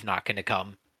he's not going to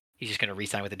come. He's just going to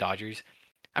re-sign with the Dodgers.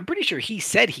 I'm pretty sure he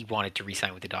said he wanted to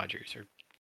re-sign with the Dodgers, or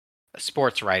a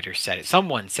sports writer said it.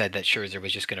 Someone said that Scherzer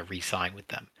was just going to re-sign with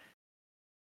them.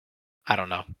 I don't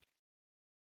know.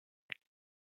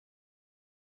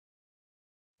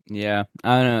 Yeah,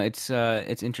 I don't know.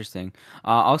 It's interesting.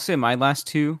 I'll say my last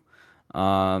two.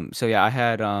 So yeah, I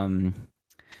had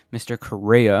Mr.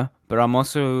 Correa, but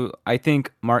I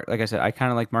think like I said, I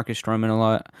kind of like Marcus Stroman a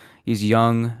lot. He's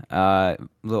young,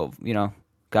 little,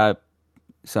 got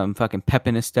some fucking pep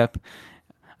in his step.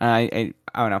 And I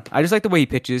don't know. I just like the way he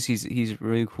pitches. He's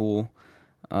really cool.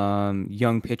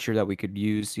 Young pitcher that we could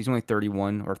use. He's only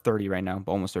 31 or 30 right now,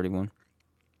 but almost 31.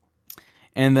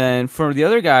 And then for the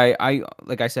other guy,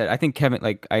 like I said, I think Kevin.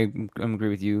 Like I agree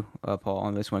with you, Paul,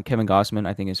 on this one. Kevin Gossman,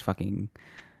 I think is fucking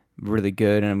really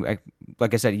good, and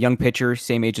like I said, young pitcher,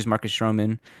 same age as Marcus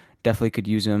Stroman, definitely could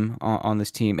use him on this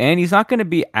team. And he's not going to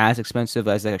be as expensive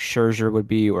as like a Scherzer would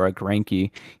be or a Greinke.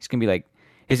 He's going to be like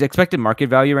his expected market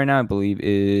value right now, I believe,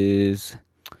 is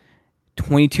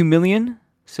 22 million.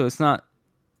 So it's not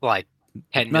like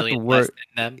 10 not the million less word.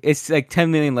 than them. It's like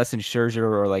 10 million less than Scherzer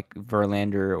or like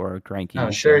Verlander or Greinke.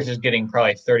 So Scherzer's getting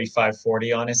probably 35,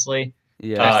 40, honestly.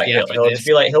 yeah, Especially after He'll this. just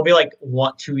be like he'll be like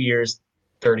 2 years,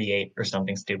 38 or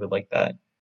something stupid like that.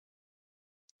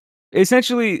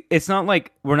 essentially, it's not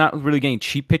like we're not really getting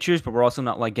cheap pitchers, but we're also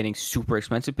not like getting super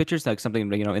expensive pitchers, like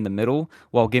something in the middle,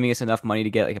 while giving us enough money to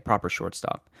get like a proper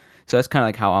shortstop. So that's kind of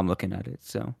like how I'm looking at it.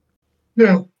 So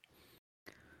Yeah,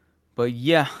 but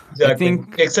yeah, I exactly.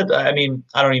 think Except I mean,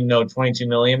 I don't even know 22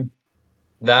 million.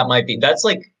 That's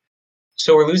like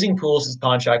so we're losing Pujols'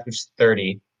 contract, which is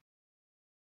 30.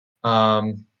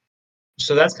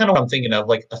 So that's kind of what I'm thinking of,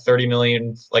 like a 30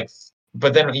 million, like.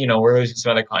 But then we're losing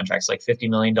some other contracts, like $50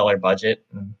 million budget.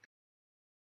 And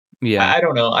yeah, I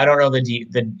don't know. I don't know the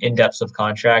in depths of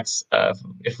contracts.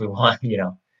 If we want,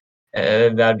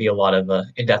 that'd be a lot of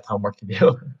in depth homework to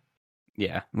do.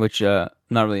 yeah, which not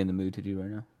really in the mood to do right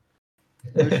now.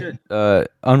 Oh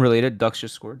shit. Unrelated, Ducks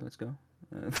just scored. Let's go.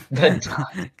 But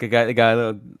Got a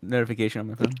little notification on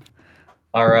my phone.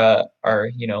 our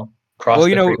cross Well,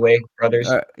 the freeway brothers.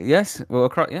 yes.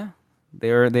 Well, yeah, they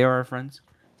are our friends.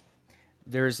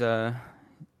 There's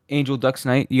Angel Ducks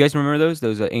Night. You guys remember those?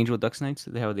 Those Angel Ducks Nights?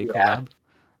 How they Yeah. collab.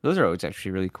 Those are always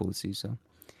actually really cool to see. So,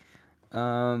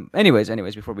 anyways,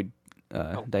 before we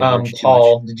diverge too much.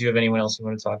 Paul, did you have anyone else you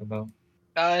want to talk about?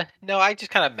 No, I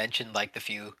just kind of mentioned like the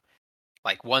few,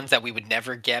 like ones that we would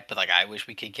never get, but like I wish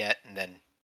we could get, and then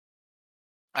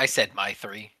I said my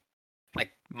three.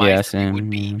 Like my three would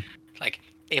be like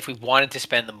if we wanted to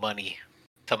spend the money,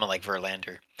 someone like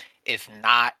Verlander. If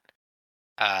not,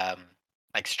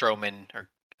 like Stroman or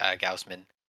Gaussman,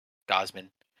 Gosman,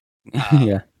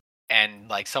 Yeah. and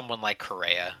like someone like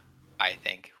Correa, I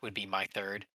think would be my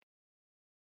third.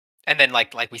 And then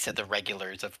like we said, the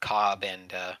regulars of Cobb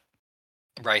and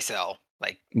Rysel,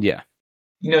 like Yeah.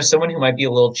 Someone who might be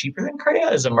a little cheaper than Correa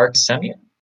is a Mark Semien,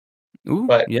 Ooh,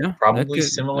 but yeah. probably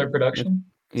similar production.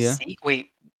 Yeah.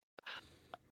 Wait.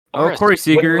 Oh, Corey Wouldn't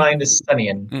Seager. mind a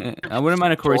Semien. I wouldn't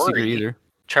mind a Corey Seager either.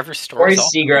 Trevor Story. Corey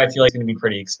Seager, I feel like is going to be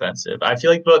pretty expensive. I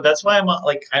feel like, but that's why I'm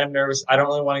like kind of nervous. I don't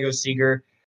really want to go Seager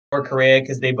or Correa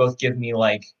because they both give me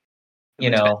like,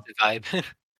 vibe.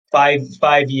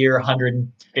 5 year,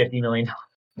 $150 million.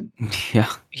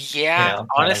 Yeah. Yeah.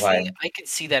 Honestly, I could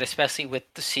see that, especially with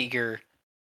the Seager.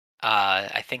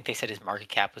 I think they said his market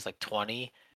cap was like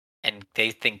 20, and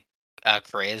they think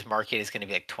Correa's market is going to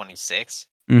be like 26.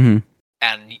 Mm-hmm.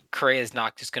 And Correa's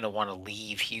not just going to want to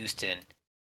leave Houston,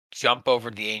 jump over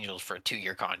to the Angels for a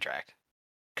 2-year contract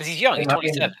because he's young. He's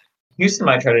 27. Houston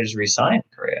might try to just resign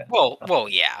Correa. Well,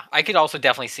 yeah. I could also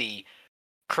definitely see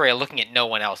Correa looking at no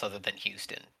one else other than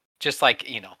Houston. Just like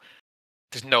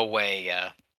there's no way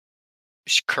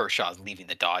Kershaw's leaving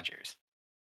the Dodgers.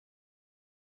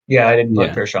 Yeah, I didn't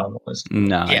put Kershaw on the list.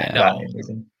 No. Yeah, no.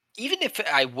 Even if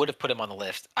I would have put him on the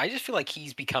list, I just feel like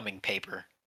he's becoming paper.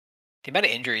 The amount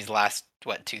of injuries the last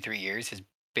 2-3 years has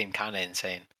been kind of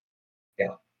insane.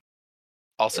 Yeah.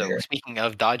 Also, speaking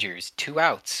of Dodgers, 2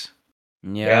 outs.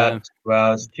 Yeah. 2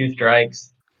 outs, 2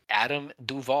 strikes. Adam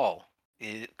Duvall.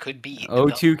 It could be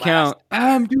 0-2 count.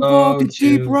 Adam Duvall to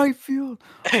deep right field.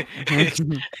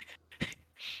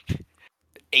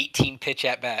 18 pitch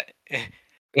at bat.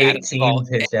 18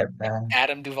 pitch at bat.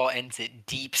 Adam Duvall ends it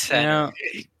deep center.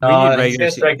 He's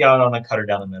gonna strike out on a cutter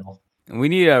down the middle. We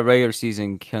need a regular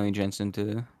season Kelly Jensen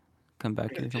to come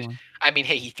back here. Come on. I mean,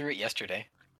 hey, he threw it yesterday.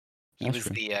 He was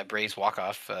the Braves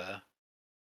walk-off.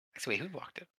 Actually, wait, who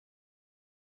walked it?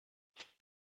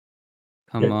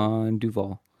 Come on,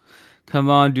 Duvall. Come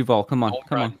on, Duvall. Come on. Home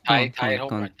Come run. on. Come on. Tied Come on. home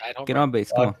Come run. on. Tied home Get run. on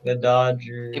base. Come on. Fuck the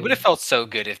Dodgers. It would have felt so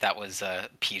good if that was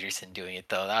Peterson doing it,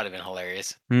 though. That would have been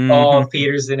hilarious. Oh,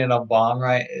 Peterson in a bomb,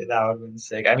 right? That would have been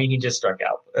sick. I mean, he just struck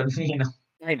out.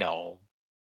 I know.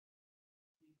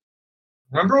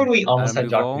 Remember when we almost Adam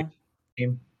had Djokovic Duvall.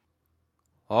 team?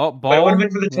 Oh, But it would ball. have been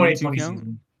for the One, two 2020 count.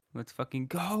 season. Let's fucking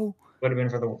go. Would have been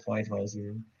for the 2020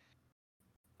 season.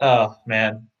 Oh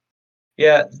man,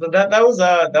 yeah. So that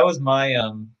was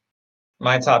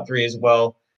my top three as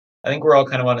well. I think we're all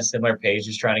kind of on a similar page,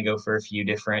 just trying to go for a few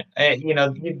different.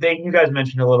 You guys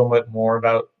mentioned a little bit more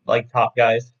about like top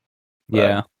guys, but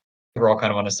Yeah. we're all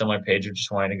kind of on a similar page of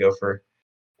just wanting to go for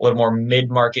a little more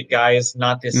mid-market guys,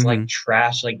 not this like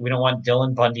trash. Like we don't want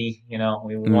Dylan Bundy, we want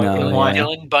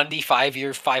Dylan Bundy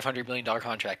 5-year, $500 million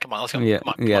contract. Come on, let's go. Yeah,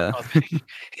 Come on.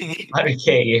 100K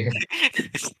a year.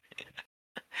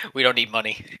 We don't need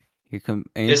money. Here come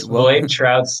Just void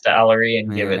Trout's salary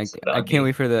and give it to Bundy. I can't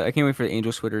wait for the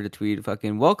Angels Twitter to tweet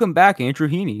fucking welcome back Andrew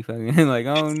Heaney. Fucking like,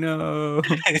 oh no.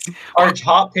 our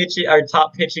top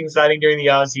pitching signing during the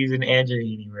offseason, Andrew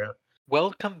Heaney, bro.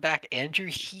 Welcome back, Andrew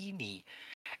Heaney.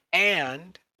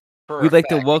 And we like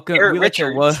to welcome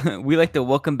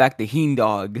back the Heen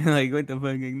dog. Like what the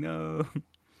fucking no.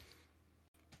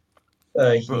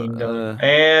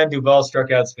 And Duvall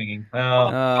struck out swinging. The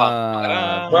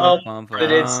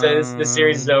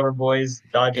series is over, boys.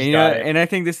 Dodgers got it. And I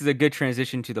think this is a good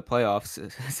transition to the playoffs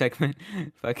segment.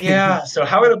 Yeah. So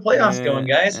how are the playoffs going,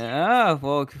 guys?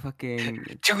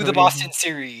 Fucking to the Boston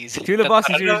series. To the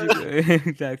Boston series.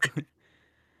 Exactly.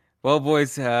 Well,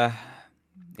 boys,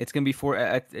 it's gonna be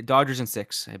Dodgers in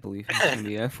 6, I believe. It's gonna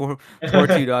be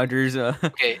 4-2 Dodgers.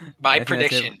 Okay, my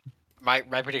prediction. My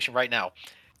prediction right now.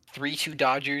 3-2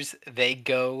 Dodgers. They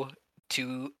go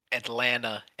to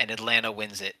Atlanta, and Atlanta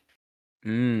wins it.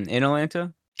 In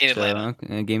Atlanta. In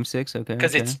Atlanta. Game 6. Okay.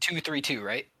 Because it's 2-3-2,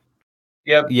 right?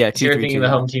 Yep. Yeah. So you're thinking the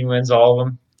home team wins all of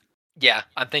them. Yeah,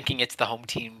 I'm thinking it's the home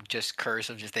team just curse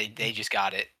of just they just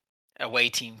got it. Away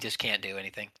team just can't do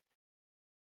anything.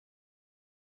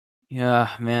 Yeah,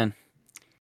 man.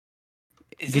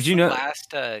 Is this the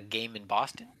last game in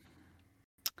Boston?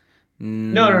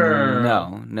 No.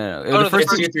 The first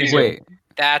 2-3. Wait,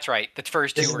 that's right. The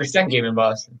first two. This is the second game in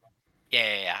Boston.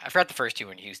 Yeah. I forgot the first two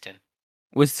were in Houston.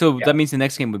 That means the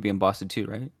next game would be in Boston too,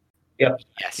 right? Yep.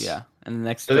 Yes. Yeah, and the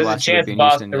next. So there's a chance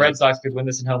the Red Sox could win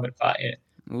this at home at 5.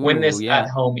 At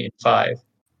home in 5.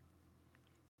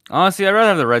 Honestly, I'd rather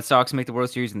have the Red Sox make the World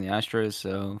Series than the Astros.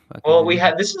 So.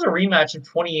 This is a rematch of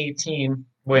 2018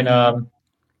 when the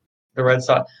Red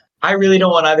Sox. I really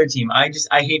don't want either team. I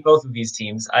hate both of these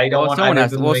teams. I don't want either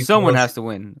of them. Someone has to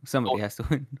win. Somebody has to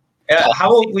win. How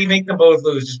will we make them both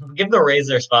lose? Just give the Rays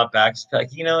their spot back. Just like,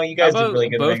 you guys did really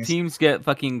good both things. Teams get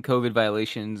fucking COVID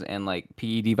violations and like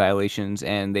PED violations,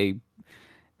 and the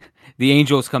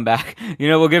Angels come back.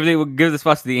 We'll give the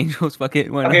spots to the Angels. Fuck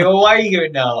it. Okay, well, why are you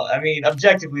giving no? I mean,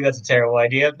 objectively, that's a terrible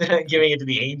idea. Giving it to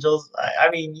the Angels. I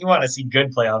mean, you want to see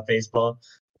good playoff baseball.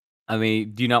 I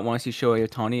mean, do you not want to see Shohei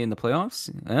Ohtani in the playoffs?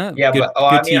 I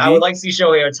would like to see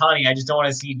Shohei Ohtani. I just don't want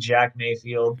to see Jack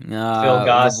Mayfield, Phil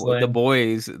Gosselin. The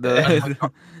boys.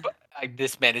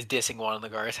 This man is dissing Juan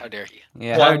Lagares. How dare he?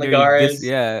 Yeah, Juan Lagares.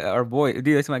 Our boy.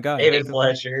 Dude, that's my guy. David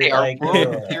Fletcher. Our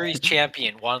World Series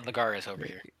champion, Juan Lagares over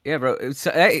here. Yeah, bro.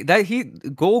 He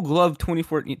Gold Glove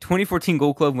 2014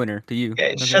 Gold Glove winner to you.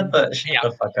 Okay, shut the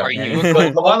fuck up.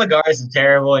 Juan Lagares is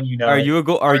terrible, and Are you a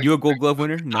Gold Glove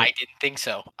winner? No. I didn't think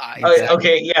so.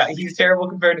 Okay, yeah, he's terrible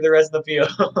compared to the rest of the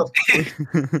field.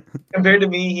 Compared to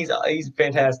me, he's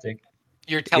fantastic.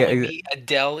 You're telling me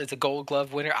Adele is a Gold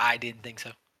Glove winner? I didn't think so.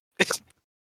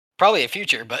 Probably a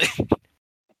future, but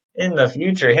in the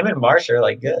future, him and Marsh are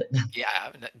like good.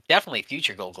 Yeah, definitely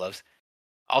future Gold Gloves.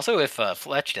 Also, if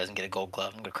Fletch doesn't get a Gold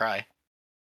Glove, I'm gonna cry.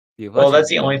 Well, that's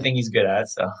the only thing he's good at.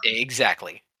 So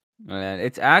exactly. Man,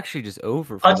 it's actually just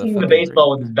over. Touching the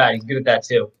baseball with his bat, he's good at that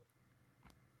too.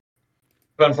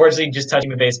 But unfortunately, just touching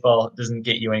the baseball doesn't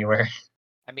get you anywhere.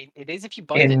 I mean, it is if you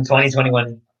bunt in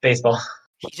 2021 baseball.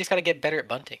 He just got to get better at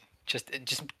bunting. Just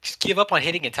give up on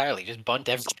hitting entirely. Just bunt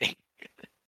everything.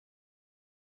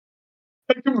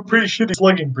 I give him a pretty shitty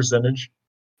slugging percentage,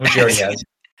 which he already has.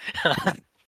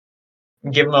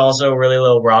 Give him also a really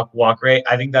low walk rate.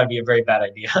 I think that'd be a very bad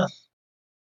idea.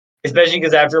 Especially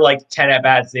because after like 10 at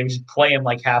bats, they would just play him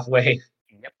like halfway.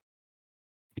 Yep.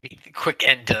 Quick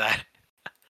end to that.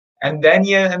 And then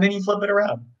you flip it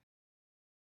around.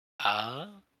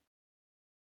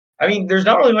 I mean, there's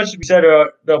not really much to be said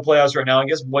about the playoffs right now. I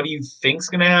guess what do you think's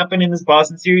going to happen in this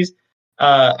Boston series?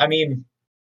 I mean,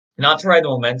 not to ride the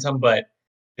momentum, but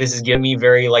this is giving me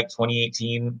very like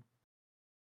 2018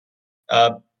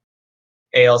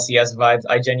 ALCS vibes.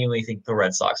 I genuinely think the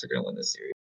Red Sox are going to win this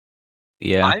series.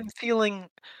 Yeah. I'm feeling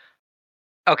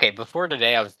okay. Before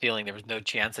today, I was feeling there was no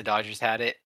chance the Dodgers had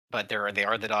it, but they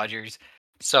are the Dodgers.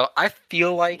 So I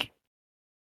feel like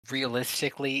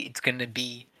realistically, it's going to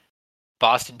be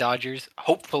Boston Dodgers.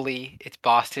 Hopefully, it's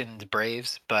Boston's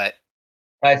Braves, but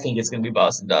I think it's going to be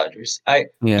Boston Dodgers.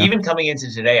 Even coming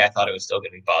into today, I thought it was still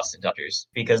going to be Boston Dodgers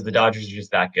because the Dodgers are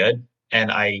just that good,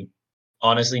 and I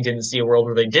honestly didn't see a world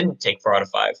where they didn't take 4 out of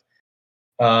 5.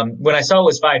 When I saw it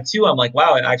was 5-2, I'm like,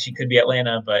 wow, it actually could be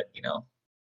Atlanta, but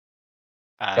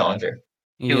Bellinger.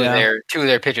 Two of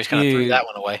their pitchers kind of threw that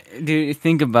one away. Dude,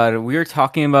 think about it. We were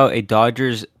talking about a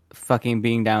Dodgers fucking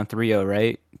being down 3-0,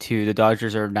 right? To the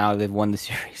Dodgers are now they've won the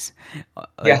series.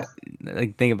 Like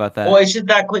think about that. Well, it's just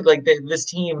that quick. Like this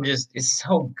team just is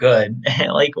so good.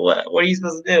 Like what are you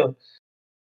supposed to do?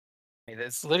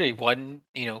 It's literally one,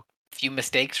 few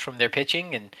mistakes from their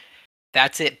pitching, and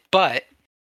that's it. But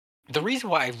the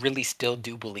reason why I really still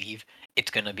do believe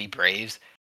it's going to be Braves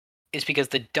is because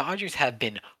the Dodgers have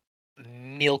been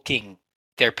milking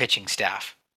their pitching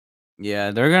staff.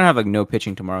 Yeah, they're gonna have like no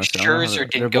pitching tomorrow. So Scherzer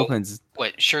didn't go. Bullpens...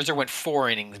 Scherzer went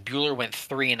 4 innings. Buehler went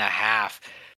 3.5.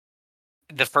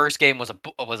 The first game was a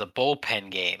bullpen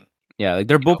game. Yeah, like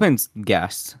their bullpen's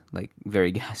gassed, like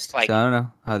very gassed. Like, so I don't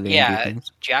know how they do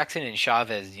things. Jackson and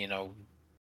Chavez,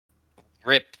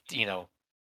 ripped.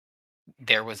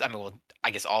 There was,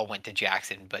 I guess all went to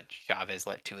Jackson, but Chavez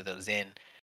let 2 of those in.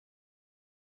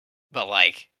 But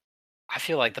like, I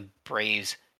feel like the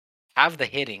Braves have the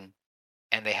hitting,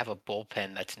 and they have a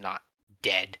bullpen that's not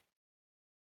dead.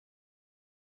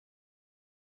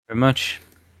 Very much.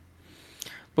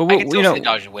 But I can still see the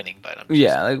Dodgers winning, but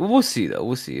like we'll see though.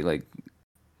 We'll see. Like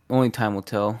only time will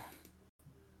tell.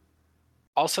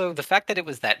 Also, the fact that it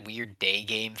was that weird day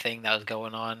game thing that was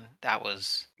going on, that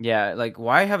was like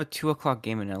why have a 2:00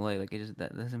 game in LA? Like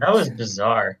that was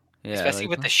bizarre. Yeah, especially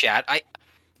with the chat. I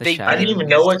didn't even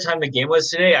know what time the game was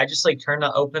today. I just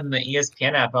open the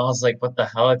ESPN app and I was like, what the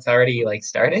hell? It's already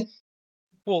started?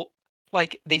 Well,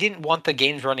 they didn't want the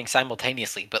games running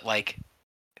simultaneously, but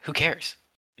who cares?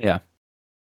 Yeah.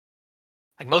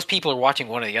 Like most people are watching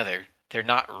one or the other. They're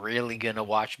not really gonna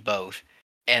watch both.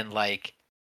 And I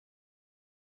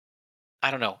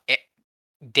don't know.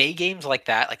 Day games like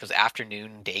that, like those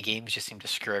afternoon day games, just seem to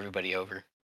screw everybody over.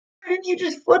 Why didn't you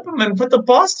just flip them and put the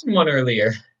Boston one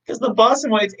earlier? Because the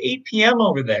Boston one, it's 8 p.m.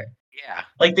 over there. Yeah.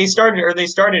 Like they started at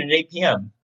 8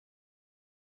 p.m.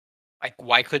 Like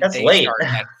why couldn't they start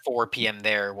at 4 p.m.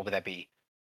 there? What would that be?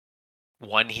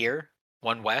 1 here,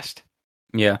 1 west.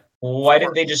 Yeah. Why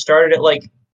didn't they just start it at why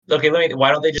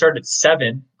don't they just start at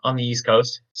 7 on the East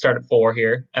Coast, start at 4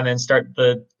 here, and then start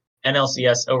the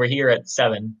NLCS over here at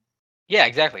 7? Yeah,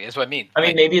 exactly. That's what I mean. I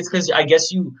mean, maybe it's because I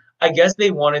guess they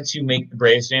wanted to make the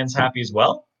Braves fans happy as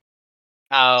well.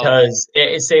 Because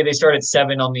say they start at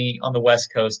 7 on the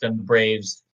West Coast, and the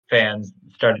Braves fans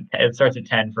it starts at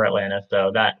 10 for Atlanta,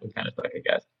 so that would kind of suck, I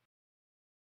guess.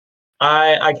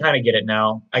 I kind of get it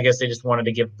now. I guess they just wanted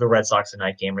to give the Red Sox a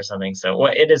night game or something. So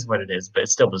it is what it is, but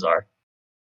it's still bizarre.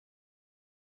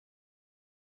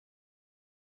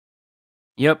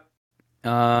 Yep.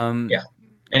 Yeah.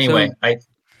 Anyway,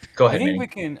 go ahead.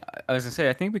 I was gonna say,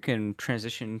 I think we can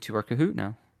transition to our Kahoot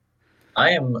now.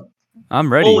 I'm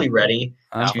ready. Fully ready.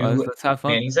 Let's have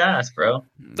fun. Manny's ass, bro.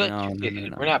 No.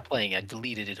 We're not playing. I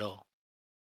deleted it all.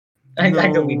 I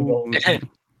deleted all.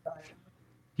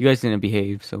 You guys didn't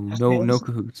behave, so no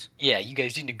Kahoots. Yeah, you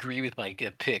guys didn't agree with my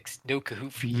picks. No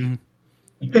Kahoot for you.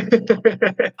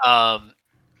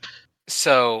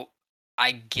 So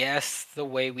I guess the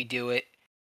way we do it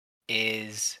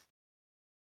is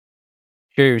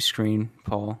share your screen,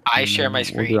 Paul. I share my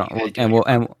screen.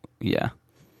 Yeah.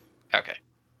 Okay.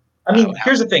 I mean,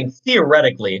 here's the thing.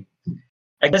 Theoretically,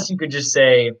 I guess you could just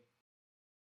say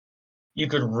you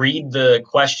could read the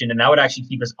question, and that would actually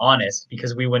keep us honest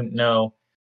because we wouldn't know.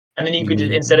 And then you could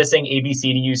just, instead of saying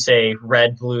ABCD, you say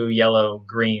red, blue, yellow,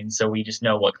 green, so we just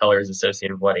know what color is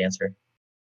associated with what answer.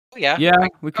 Yeah. Yeah,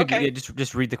 we could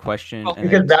just read the question.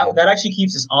 Because that actually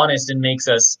keeps us honest and makes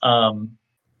it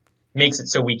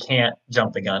so we can't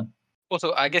jump the gun. Well,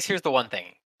 so I guess here's the one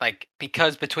thing.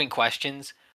 Because between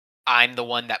questions, I'm the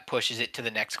one that pushes it to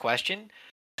the next question.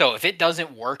 So if it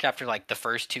doesn't work after the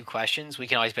first 2 questions, we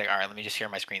can always be like, all right, let me just share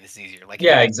my screen. This is easier.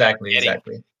 Exactly.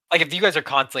 If you guys are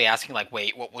constantly asking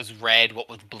wait, what was red? What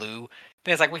was blue?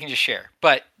 Then it's we can just share.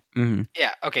 But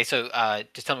yeah, okay. So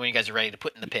just tell me when you guys are ready to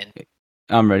put in the pin.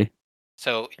 I'm ready.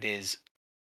 So it is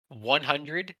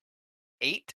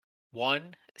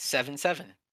 108,177.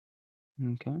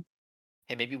 Okay.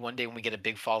 And maybe one day when we get a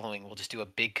big following, we'll just do a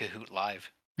big Kahoot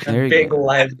live. Live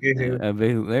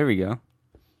Kahoot. There we go.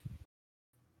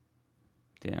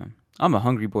 Damn. I'm a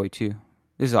hungry boy too.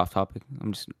 This is off topic.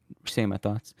 I'm just saying my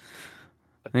thoughts.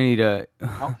 I need a.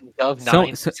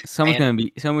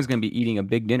 Someone's gonna be eating a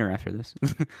big dinner after this.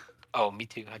 Oh, me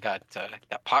too. I got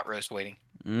pot roast waiting.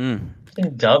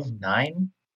 Dove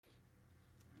 9.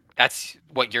 That's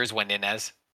what yours went in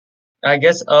as. I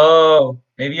guess. Oh,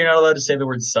 maybe you're not allowed to say the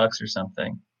word sucks or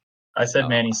something. I said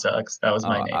Manny sucks. That was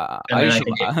my name.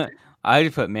 I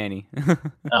just put Manny.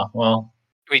 Oh well.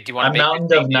 Wait, do you want to I'm make Mountain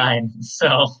Dove 9?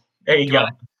 So there you go.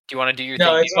 Do you want to do your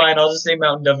No, thing? it's fine. I'll just say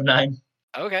Mountain Dove 9.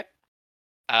 Okay.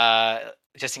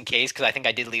 Just in case, because I think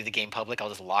I did leave the game public, I'll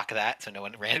just lock that so no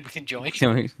one random can join.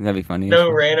 That'd be funny. No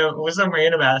random. Some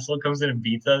random asshole comes in and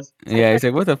beats us. Yeah, he's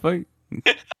like, what the fuck?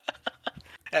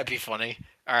 That'd be funny.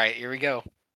 All right, here we go.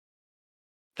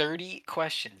 30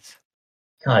 questions.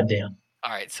 God damn.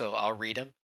 All right, so I'll read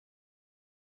them.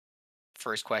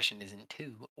 First question is in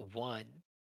 2, 1.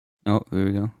 Oh, there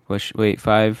we go. Wait,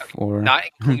 5 or not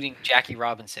including Jackie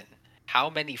Robinson. How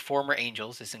many former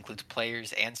Angels, this includes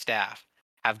players and staff,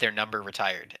 have their number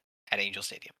retired at Angel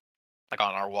Stadium? Like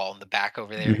on our wall in the back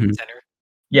over there in the center?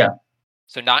 Yeah.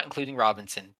 So not including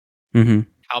Robinson. Mm-hmm.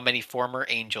 How many former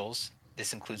Angels,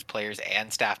 this includes players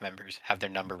and staff members, have their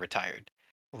number retired?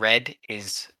 Red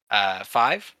is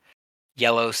 5,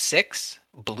 yellow 6,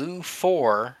 blue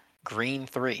 4, green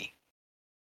 3.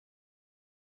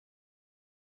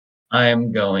 I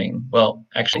am going. Well,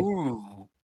 actually, Ooh.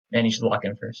 Manny should lock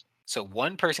in first. So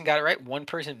one person got it right, one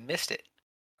person missed it.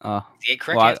 The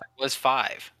correct answer was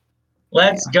 5.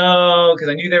 Let's go, because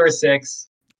I knew there were 6.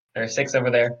 There are 6 over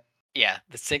there. Yeah,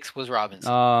 the 6 was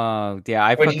Robinson. Oh,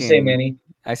 yeah. What'd you say, Manny?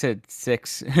 I said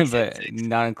 6, but 6.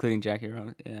 Not including Jackie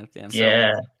Robinson. Yeah, damn.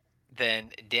 Yeah. So,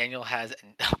 then Daniel has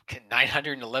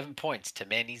 911 points to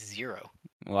Manny's 0.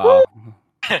 Wow.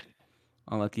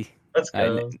 Unlucky. Let's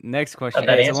go. Next question.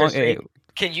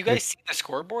 Can you guys see the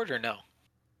scoreboard or no?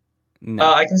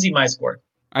 No. I can see my score.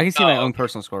 I can see my own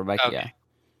personal score, but yeah.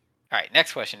 All right,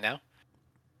 next question now.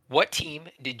 What team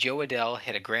did Joe Adell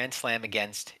hit a grand slam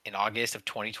against in August of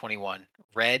 2021?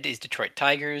 Red is Detroit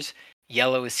Tigers,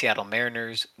 yellow is Seattle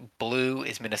Mariners, blue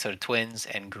is Minnesota Twins,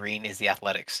 and green is the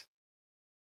Athletics.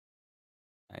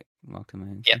 I locked in my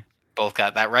answer. Yep, both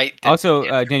got that right. Also,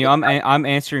 Daniel, I'm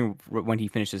answering when he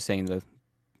finishes saying the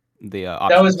options.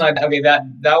 That was my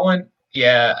that one.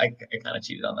 Yeah, I kind of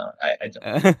cheated on that one. I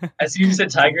don't. As soon as you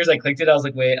said Tigers, I clicked it. I was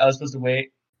like, wait, I was supposed to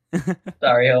wait.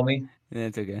 Sorry, homie.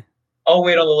 That's okay. I'll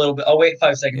wait on a little bit. I'll wait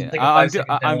 5 seconds. Yeah,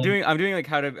 I'm doing like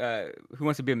how to Who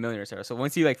Wants to Be a Millionaire, Sarah. So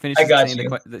once he like finishes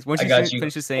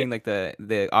finishes saying like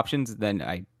the options, then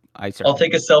I start. I'll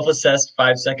take a self-assessed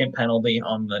 5-second penalty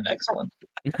on the next one.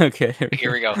 Okay.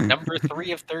 Here we go. Number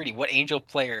 3 of 30. What Angel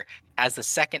player has the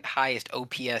second highest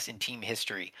OPS in team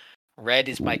history? Red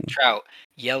is Mike Trout.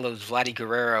 Yellow is Vladdy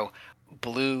Guerrero.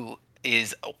 Blue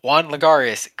is Juan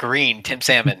Lagares. Green, Tim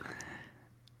Salmon.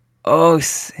 Oh,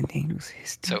 Angels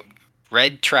history. So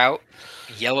red Trout,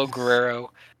 yellow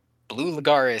Guerrero, blue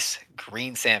Lagares,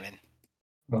 green Salmon.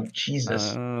 Oh,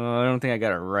 Jesus. I don't think I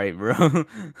got it right, bro.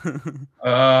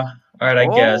 All right, I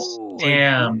guess.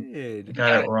 Damn. I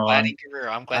got it wrong. Vladdy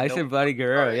Guerrero. I'm glad I said Vladdy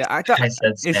Guerrero. Yeah, I thought I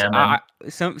said Salmon.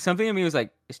 Something in me was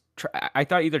like, I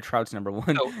thought either Trout's number 1.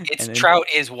 No, Trout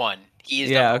is 1. He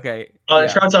is okay.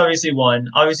 Trout's obviously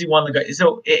 1. Obviously 1 the guy.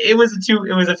 So it was a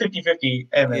 50-50,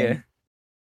 and then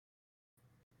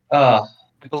I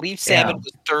believe Salmon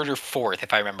was 3rd or 4th,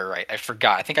 if I remember right. I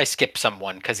forgot. I think I skipped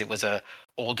someone because it was a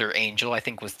older Angel. I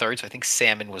think was 3rd, so I think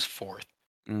Salmon was 4th.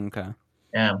 Okay.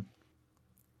 Damn.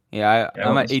 Yeah,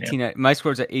 I'm at 18. My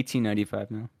score's at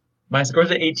 1895 now. My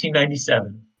score's at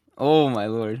 1897. Oh my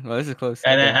lord! Well, this is close.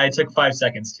 And I took 5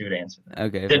 seconds to answer that.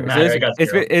 Okay. Didn't matter. So I got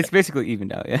 0. it's basically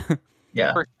evened out. Yeah.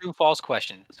 Yeah. For true false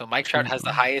question. So Mike Trout has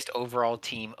the highest overall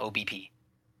team OBP.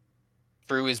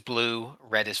 True is blue,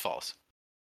 red is false.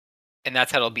 And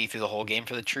that's how it'll be through the whole game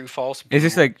for the true false. Is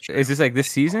this like this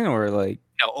season or like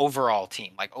no overall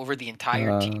team, like over the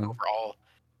entire team overall?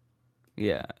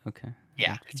 Yeah. Okay.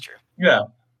 Yeah, it's true. Yeah.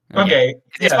 Okay.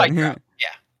 It's Mike Trout. Yeah.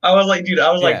 I was like, dude,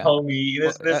 like, homie,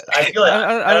 this. I feel like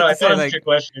I don't know. I thought it was a trick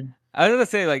question. I was gonna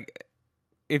say like,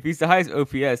 if he's the highest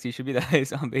OPS, he should be the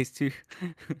highest on base too.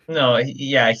 No,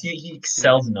 he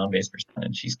excels in on base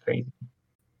percentage. He's crazy.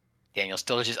 Daniel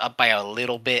still just up by a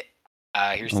little bit.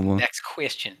 Here's the next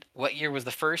question. What year was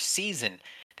the first season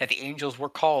that the Angels were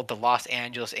called the Los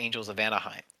Angeles Angels of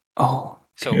Anaheim? Oh.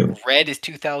 So dude. Red is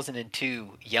 2002,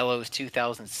 yellow is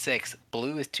 2006,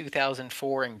 blue is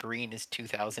 2004, and green is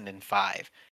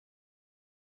 2005.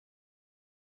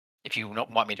 If you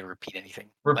don't want me to repeat anything.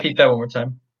 Repeat that one more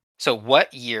time. So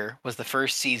what year was the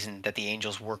first season that the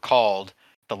Angels were called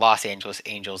the Los Angeles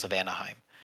Angels of Anaheim?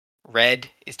 Red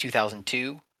is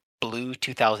 2002, blue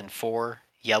 2004,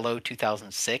 yellow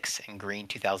 2006, and green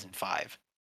 2005.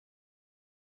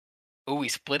 Ooh, we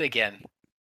split again.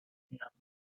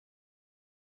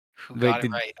 Who got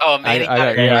it right? Oh, Manny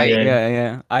got it right.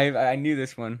 Yeah. I knew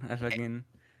this one. I fucking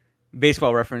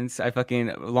baseball reference. I fucking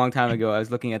a long time ago. I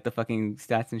was looking at the fucking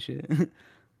stats and shit.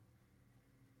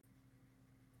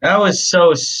 That was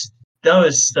so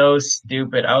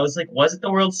stupid. I was like, was it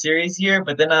the World Series year?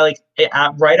 But then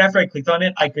right after I clicked on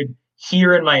it, I could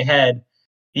hear in my head,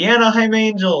 the Anaheim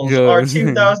Angels are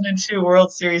 2002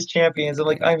 World Series champions. I'm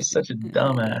like, I'm such a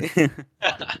dumbass.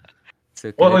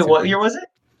 Okay, what year was it?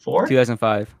 4?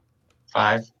 2005.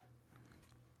 5.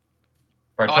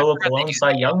 Bartolo Colon,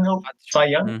 Cy Young.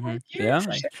 Mm-hmm. Yeah,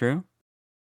 true.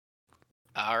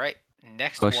 All right,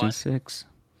 next Question one. 6.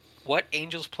 What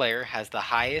Angels player has the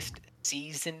highest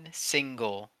season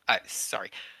the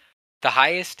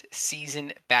highest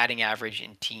season batting average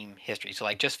in team history? So,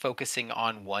 like, just focusing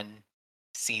on one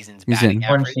season's batting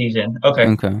average. One season.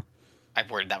 Okay.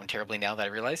 I've worded that one terribly now that I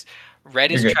realize.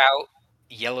 Red is Trout,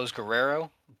 yellow's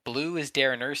Guerrero, blue is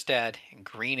Darren Erstad, and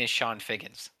green is Sean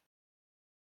Figgins.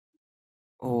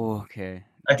 Oh, okay.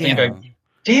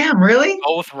 Damn, really?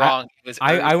 Both wrong. It was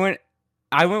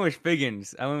I went with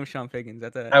Figgins. I went with Sean Figgins.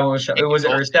 Was it Erstad?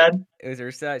 It was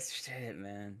Erstad. Shit,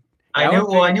 man. I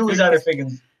knew it was either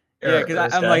Figgins. Yeah,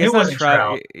 because I'm like, it's not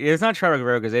Trout. It's not Trout or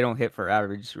Guerrero because they don't hit for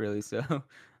average really. So,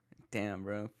 damn,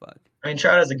 bro, fuck. I mean,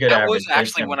 Trout has a good average. That was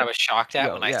actually one I was shocked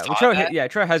at when I saw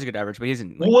that. Trout has a good average, but he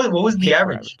isn't. What was the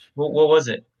average? What was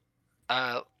it?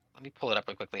 Let me pull it up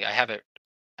real quickly. I have it.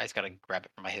 I just gotta grab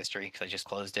it from my history because I just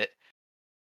closed it.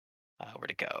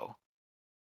 Where'd it go?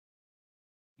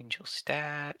 Angel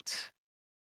stats.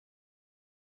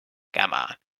 Come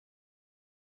on.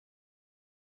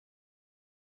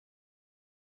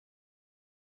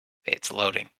 It's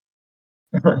loading.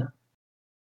 I'm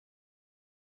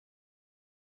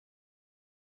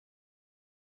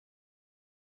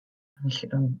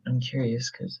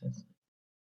curious because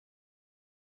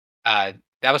that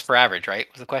was for average, right?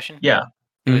 Was the question? Yeah.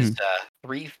 It was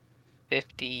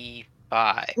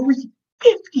 355.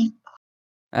 350.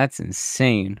 That's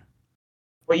insane.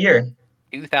 What year?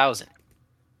 2000.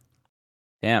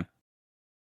 Damn.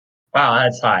 Wow,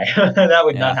 that's high. That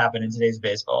would not happen in today's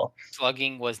baseball.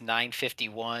 Slugging was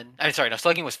 951. I'm sorry, no,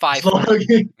 slugging was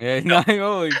 540. Yeah, no,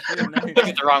 holy shit. Look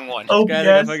at the wrong one.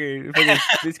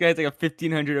 This guy's like a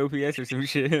 1500 OPS or some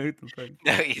shit. What the fuck?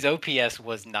 No, his OPS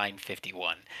was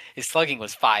 951. His slugging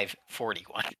was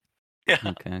 541.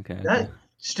 Okay. That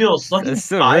still slugging. That's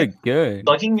still really good.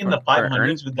 Slugging in the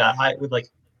 500s with that high, with like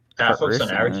that folks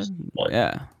on average.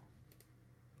 Yeah.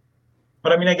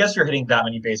 But I mean, I guess you're hitting that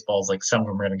many baseballs. Like some of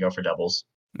them are going to go for doubles.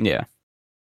 Yeah.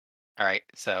 All right,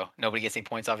 so nobody gets any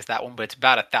points off that one, but it's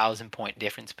about 1,000-point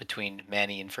difference between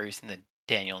Manny in first and then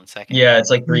Daniel in second. Yeah,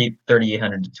 it's like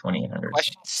 3,800 to 2,800.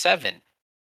 Question 7.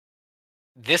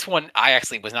 This one I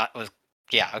actually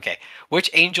okay. Which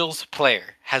Angels player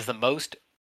has the most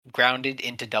grounded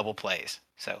into double plays?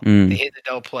 So they hit the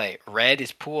double play. Red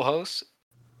is Pujols,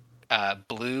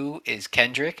 blue is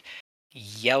Kendrick,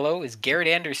 yellow is Garrett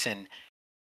Anderson,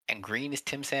 and green is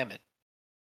Tim Salmon.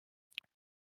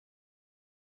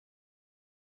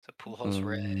 So Pujols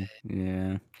red.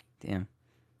 Yeah. Damn.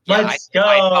 Yeah, Let's go.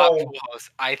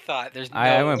 I thought there's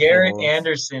no Garrett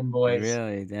Anderson, boys.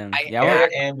 Really? Damn.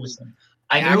 Garrett Anderson.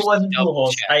 I knew it wasn't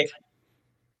Pujols.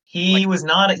 He's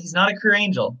not a career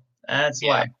Angel. That's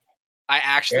why. I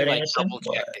actually double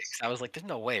checked it because I was like, "There's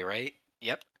no way, right?"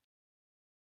 Yep.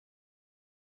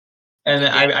 And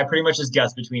I pretty much just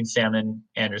guessed between Salmon,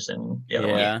 Anderson, the other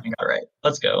one. I got it right.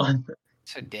 Let's go.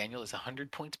 So Daniel is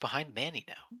 100 points behind Manny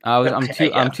now.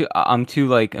 I'm too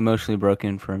like emotionally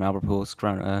broken from Albert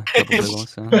Pujols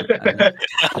so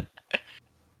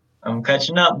I'm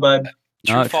catching up, bud.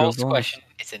 True false question.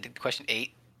 It's in question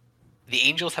 8. The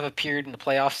Angels have appeared in the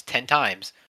playoffs 10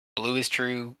 times. Blue is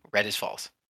true, red is false.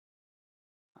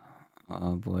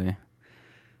 Oh boy.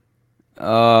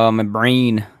 My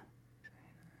brain.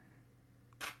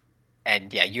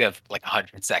 And yeah, you have like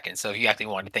 100 seconds. So if you actually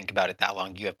want to think about it that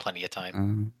long, you have plenty of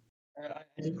time. I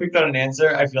just clicked on an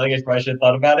answer. I feel like I probably should have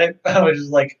thought about it. I was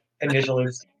just like initial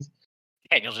instinct.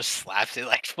 Daniel just slaps it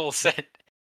like full set.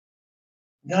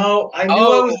 No, I knew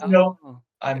I was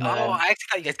I'm mad. I actually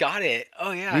thought you guys got it.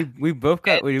 Oh yeah. We both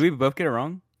got. Wait, did we both get it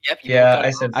wrong? Yep.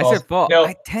 I said false. I said false. No,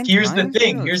 like 10 here's times? the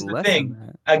thing. Here's the thing.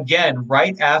 Again,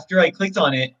 right after I clicked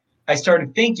on it, I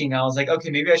started thinking. I was like, okay,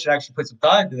 maybe I should actually put some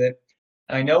thought into it.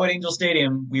 And I know at Angel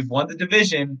Stadium we've won the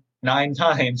division 9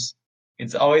 times.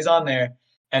 It's always on there.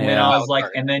 And then I was like,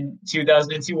 and then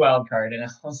 2002 wild card, and I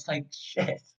was like,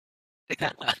 shit.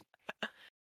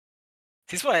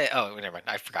 This one, never mind.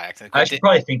 I forgot. I should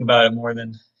probably think about it more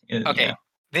than. Okay, Yeah.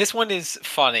 This one is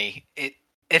funny.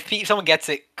 If someone gets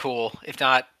it, cool. If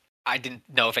not, I didn't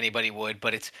know if anybody would.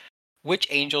 But it's which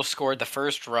Angel scored the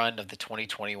first run of the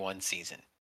 2021 season?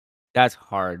 That's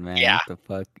hard, man. Yeah. What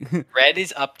the fuck? Red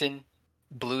is Upton,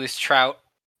 blue is Trout,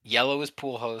 yellow is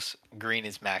Pujols, green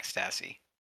is Max Stassi.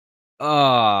 Oh,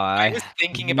 I was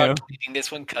thinking about tweeting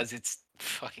this one because it's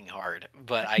fucking hard,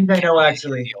 but I think I know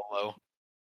actually.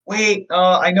 Wait,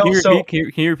 I know.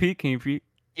 Can you repeat?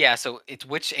 Yeah, so it's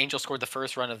which Angel scored the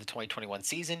first run of the 2021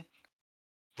 season?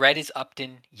 Red is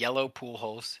Upton, yellow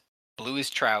Pujols, blue is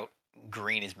Trout,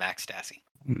 green is Max Stassi.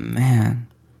 Man,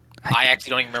 I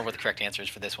actually don't even remember what the correct answer is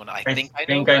for this one. I think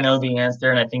I know the answer,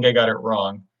 and I think I got it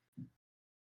wrong.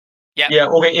 Yeah. Yeah.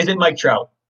 Okay. Is it Mike Trout?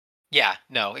 Yeah.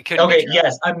 No, it could. Okay.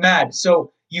 Yes, I'm mad.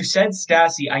 So you said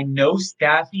Stassi. I know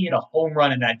Stassi hit a home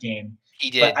run in that game. He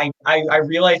did. But I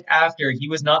realized after he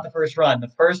was not the first run. The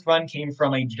first run came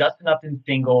from a Justin Upton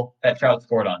single that Trout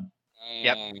scored on.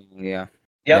 Yep. Yeah.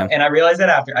 Yep. And I realized that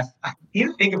after. I need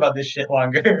to think about this shit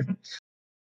longer.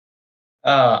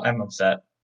 I'm upset.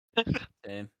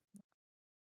 Damn.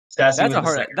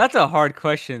 Stassi That's a hard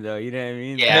question, though. You know what I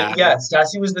mean? Yeah. Yeah.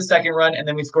 Stassi was the second run, and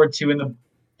then we scored 2 in the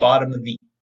bottom of the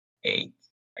 8th.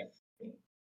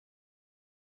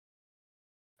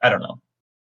 I don't know.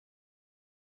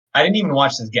 I didn't even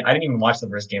watch this game. I didn't even watch the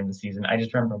first game of the season. I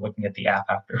just remember looking at the app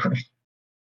afterward.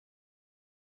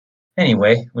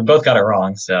 Anyway, we both got it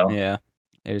wrong, so. Yeah,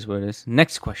 it is what it is.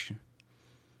 Next question.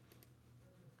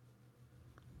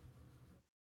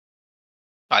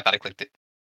 I thought I clicked it.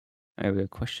 All right, we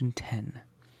got question 10.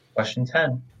 Question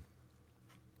 10.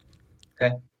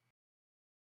 Okay.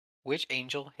 Which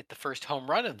Angel hit the first home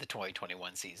run of the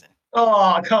 2021 season?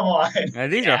 Oh, come on.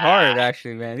 These are hard,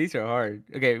 actually, man. These are hard.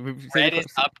 Okay. Red is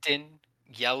Upton,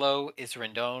 yellow is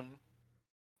Rendon,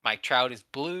 Mike Trout is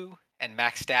blue, and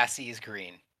Max Stassi is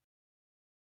green.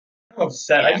 I'm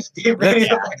upset. I just gave Manny the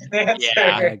fucking answer.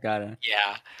 Yeah, I got it.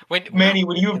 Yeah. Manny,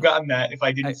 would you have gotten that if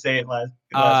I didn't say it last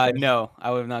no, I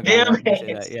would have not gotten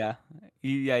that. Yeah.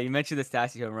 You mentioned the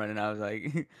Stassi home run, and I was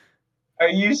like... Are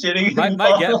you shitting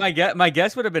me? My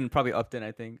guess would have been probably Upton,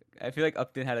 I think. I feel like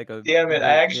Upton had like a... Damn it,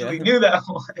 I actually knew that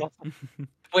one.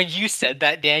 When you said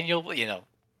that, Daniel,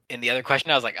 in the other question,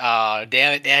 I was like, oh,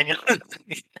 damn it, Daniel.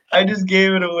 I just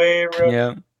gave it away, bro.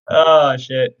 Yeah. Oh,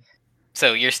 shit.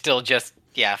 So you're still just,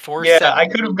 4-7. Yeah, I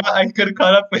could have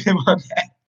caught up with him on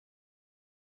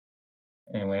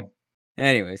that.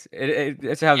 Anyways,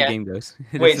 it's how the game goes.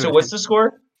 Wait, so what's the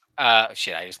score?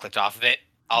 Shit, I just clicked off of it.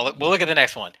 We'll look at the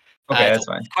next one. Okay, that's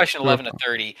fine. Question 11 to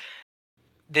 30.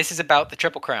 This is about the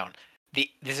Triple Crown. This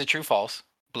is a true false.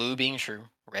 Blue being true,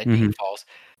 red being false.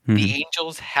 The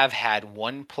Angels have had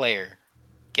one player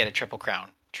get a Triple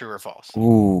Crown. True or false?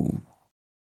 Ooh.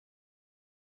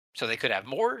 So they could have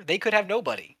more. They could have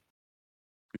nobody.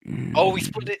 Oh, we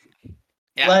split it.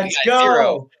 Yeah, Let's go.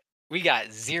 0. We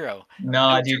got 0.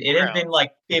 No, dude, it has been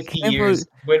like 50 years.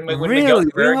 When Miguel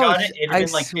Cabrera got it, it had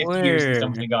been like 50 years since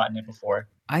someone had gotten it before.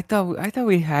 I thought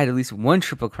we had at least one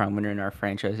Triple Crown winner in our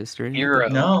franchise history. 0.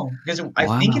 No, because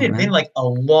I think it had been like a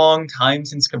long time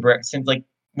since like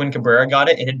when Cabrera got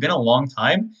it. It had been a long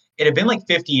time. It had been like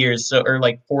 50 years, or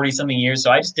like 40 something years.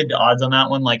 So I just did the odds on that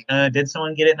one. Like, did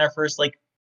someone get it in our first like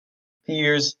few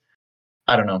years?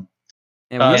 I don't know.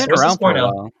 Yeah, we've been around for a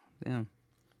while. Yeah.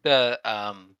 The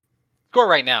score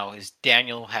right now is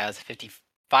Daniel has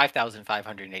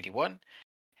 55,581,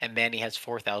 and Manny has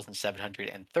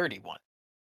 4,731.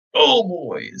 Oh,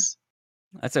 boys.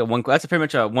 That's pretty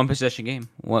much a one possession game.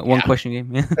 One question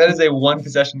game. Yeah. That is a one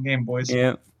possession game, boys.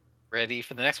 Yeah. Ready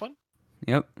for the next one?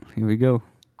 Yep. Here we go.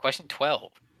 Question 12.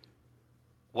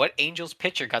 What Angels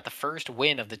pitcher got the first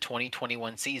win of the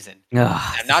 2021 season?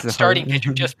 I'm not starting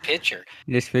pitcher, just pitcher.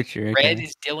 Just pitcher. Okay. Red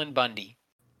is Dylan Bundy.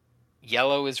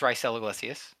 Yellow is Raisel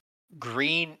Iglesias.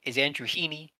 Green is Andrew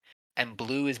Heaney. And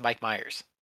blue is Mike Myers.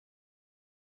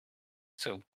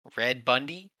 So red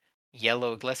Bundy,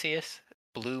 yellow Iglesias,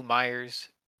 blue Myers,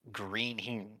 green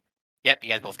Heaney. Yep, you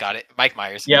guys both got it. Mike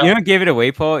Myers. Yeah. You know, gave it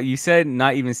away, Paul. You said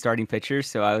not even starting pitcher,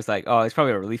 so I was like, oh, it's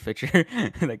probably a relief pitcher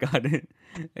that got it.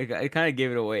 I kind of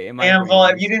gave it away. Damn, Paul,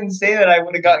 if you didn't say that, I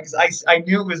would have gotten, because I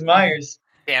knew it was Myers.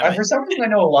 Damn For some reason, I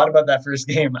know a lot about that first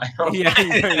game. I don't Yeah,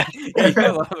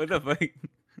 what the fuck?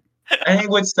 I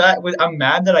think I'm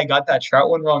mad that I got that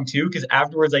Trout one wrong too, because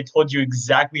afterwards I told you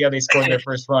exactly how they scored their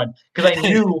first run. Because I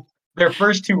knew their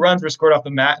first 2 runs were scored off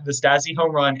the Stassi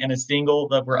home run and a single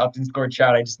that were Upton scored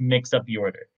Trout. I just mixed up the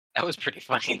order. That was pretty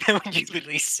funny when you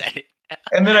literally said it.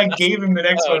 And then I gave him the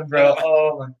next one, bro.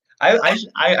 Oh, I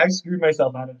screwed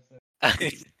myself out of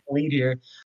the lead here.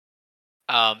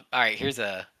 All right, here's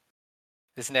a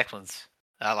This next one's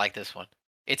I like this one.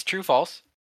 It's true false.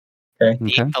 Okay.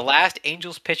 The last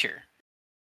Angels pitcher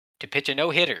to pitch a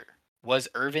no-hitter was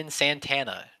Irvin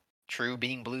Santana. True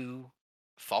being blue,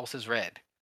 false is red.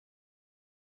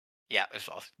 Yeah, it's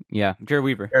false. Yeah, Jared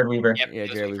Weaver. Yep, Yeah,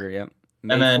 Jared Weaver. Yep.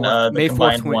 And then the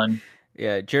combined one.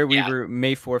 Yeah, Jared Weaver,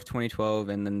 May 4th, 2012,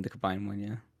 and then the combined one.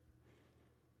 Yeah.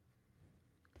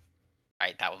 All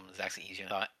right, that one was actually easier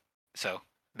than I thought. So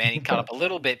Manning caught up a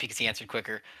little bit because he answered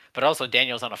quicker, but also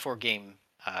Daniel's on a 4-game.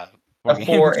 A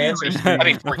 4-answer streak. I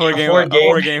mean,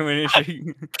 4-game winning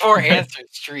streak. 4-answer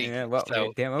streak. Yeah, well,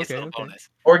 so damn, okay. Bonus.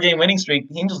 4-game winning streak.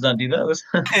 The Angels don't do those.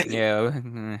 Yeah,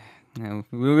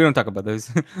 we don't talk about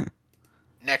those.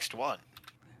 Next one.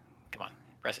 Come on,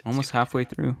 press it. Almost halfway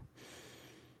through.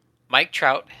 Mike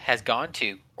Trout has gone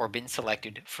to or been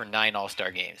selected for 9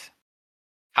 All-Star games.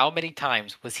 How many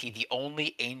times was he the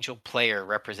only Angel player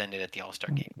represented at the All-Star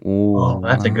game? Oh,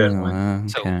 that's a good one.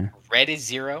 So red is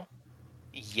 0,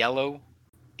 yellow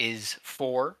is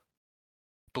 4,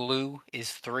 blue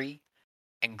is 3,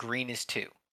 and green is 2.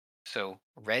 So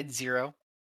red 0,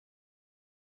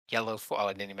 yellow 4. Oh,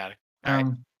 it didn't matter. All right.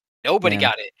 Nobody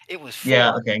got it. It was 4.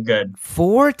 Yeah, okay, good.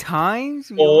 4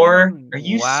 times? 4? Are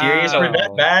you serious? We're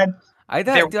that bad? I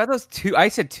thought that was 2. I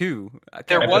said 2.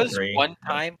 There was one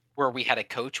time where we had a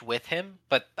coach with him,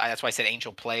 but that's why I said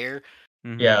Angel player.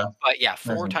 Mm-hmm. Yeah. But yeah,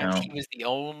 4 times he was the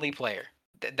only player.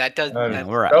 That does.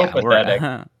 We're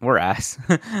ass.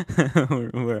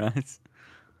 we're ass.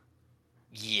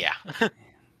 Yeah.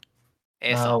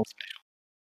 It's something special.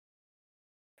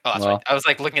 Oh, that's right. I was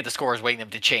like looking at the scores, waiting them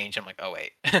to change. I'm like, oh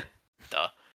wait, duh.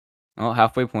 Oh,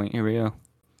 halfway point. Here we go.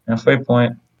 Halfway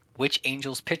point. Which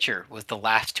Angels pitcher was the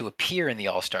last to appear in the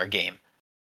All-Star game?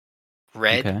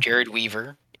 Red, Jared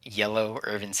Weaver. Yellow,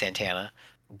 Irvin Santana.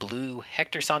 Blue,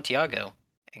 Hector Santiago.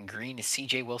 And green is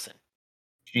C.J. Wilson.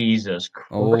 Jesus Christ.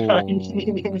 Oh. Are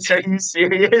you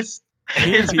serious?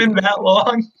 It's been that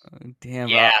long? Damn.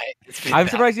 Yeah. I'm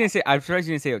surprised you didn't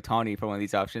say Ohtani for one of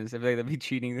these options. I feel like that'd be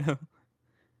cheating though.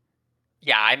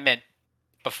 Yeah, I meant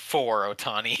before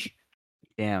Ohtani.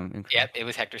 Damn. Incredible. Yep, it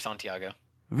was Hector Santiago.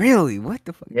 Really? What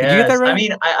the fuck? Yes. Did you get that right? I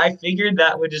mean, I figured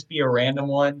that would just be a random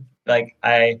one. Like,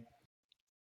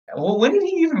 well, when did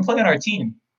he even play on our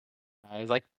team? It was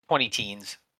like 20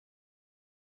 teens.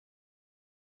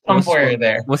 Somewhere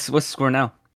there. What's the score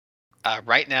now?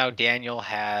 Right now, Daniel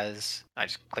has. I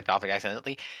just clicked off it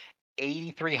accidentally.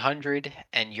 8,300,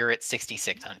 and you're at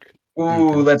 6,600.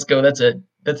 Ooh, let's go. That's a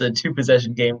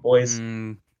 2-possession game, boys.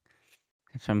 I'm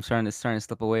starting to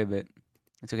slip away a bit.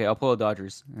 It's okay. I'll pull the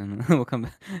Dodgers, and we'll come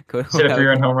back. Hit a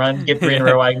 3-run home run. Get 3 in a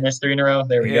row. I miss 3 in a row.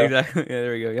 There we go. Exactly. Yeah,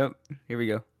 there we go. Yep. Here we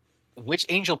go. Which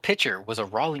Angel pitcher was a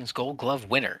Rawlings Gold Glove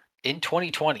winner in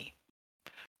 2020?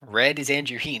 Red is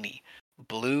Andrew Heaney.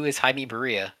 Blue is Jaime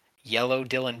Barria. Yellow,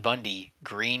 Dylan Bundy.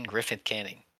 Green, Griffin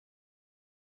Canning.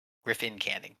 My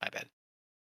bad.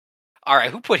 All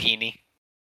right, who put Heaney?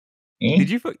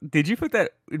 Did you put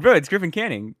that, bro? It's Griffin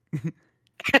Canning.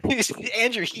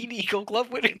 Andrew Heaney, Gold Glove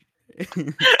winner.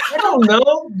 I don't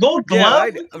know. Gold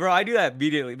Glove, bro. I do that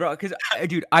immediately, bro. Because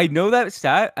dude, I know that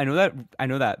stat. I know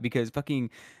that because fucking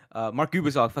Mark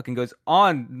Gubasov fucking goes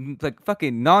on like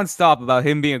fucking nonstop about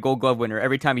him being a Gold Glove winner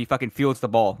every time he fucking fields the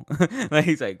ball. Like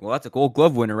he's like, well, that's a Gold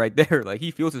Glove winner right there. Like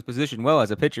he fields his position well as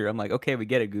a pitcher. I'm like, okay, we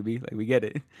get it, Gooby. Like we get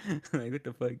it. Like what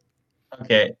the fuck?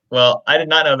 Okay, well, I did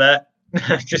not know that.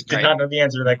 I just did not know the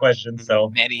answer to that question. So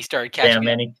Manny started catching. Damn,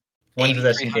 Manny. One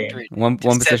possession game. One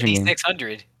possession game.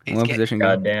 6,600. One possession game.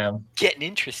 Goddamn. Getting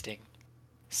interesting.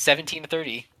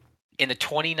 17-30. In the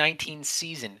 2019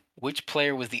 season, which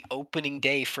player was the opening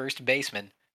day first baseman?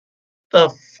 The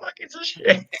fuck is this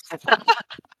shit?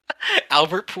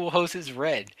 Albert Pujols is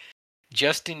red.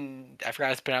 Justin, I forgot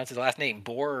how to pronounce his last name.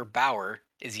 Bauer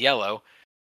is yellow.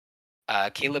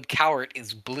 Caleb Cowart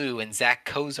is blue, and Zach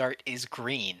Cozart is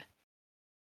green.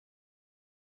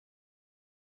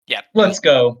 Yeah, let's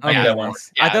go. Yeah, that one.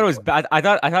 Yeah, I thought it was bad. I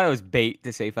thought it was bait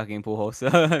to say fucking Pujols.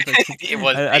 It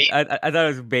was. Bait. I thought it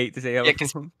was bait to say. Yeah,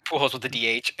 because Pujols with the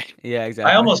DH. Yeah,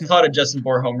 exactly. I almost caught a Justin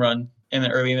Bour home run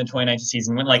early in the 2019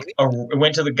 season.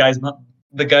 Went to the guys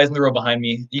in the row behind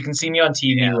me. You can see me on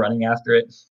TV running after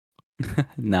it.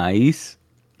 Nice.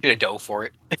 Should have dove for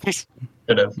it.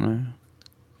 Should have.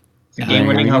 It's a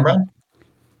game-winning home run.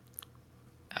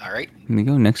 All right. Let me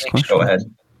go. Next question. Go ahead.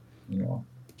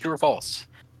 True or false?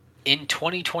 In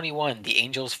 2021, the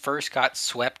Angels first got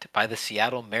swept by the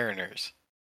Seattle Mariners.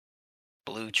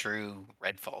 Blue true,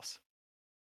 red false.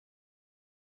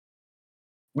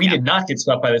 We did not get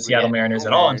swept by the Seattle Mariners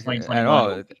at all in 2021. At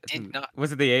all. Did not.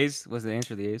 Was it the A's? Was the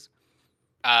answer the A's?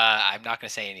 I'm not going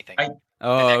to say anything.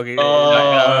 Oh, okay.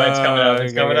 Oh, it's coming up.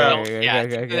 It's coming up. It's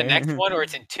either the next one or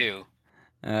it's in 2.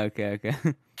 Okay.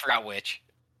 Forgot which.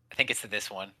 I think it's this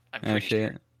one. I'm Oh, pretty sure.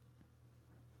 shit.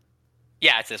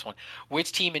 Yeah, it's this one.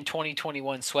 Which team in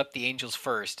 2021 swept the Angels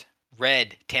first?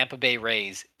 Red, Tampa Bay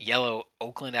Rays. Yellow,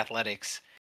 Oakland Athletics.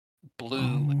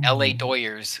 Blue, LA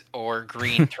Doyers. Or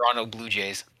green, Toronto Blue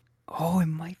Jays. Oh, it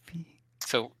might be.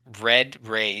 So red,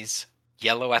 Rays.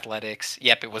 Yellow Athletics.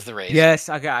 Yep, it was the Rays. Yes,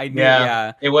 okay, I knew.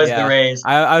 Yeah, it was the Rays.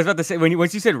 I was about to say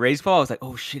once you said Rays fall, I was like,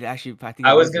 oh shit. Actually, I think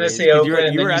I was the gonna Rays. say 'Cause Oakland,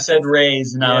 and then you said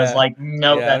Rays, and I was like,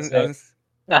 nope, that's it.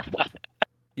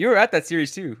 You were at that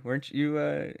series too, weren't you?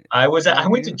 I went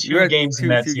to 2 games in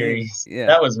that series. Yeah.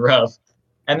 That was rough.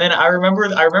 And then I remember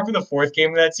the 4th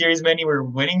game of that series, man. We were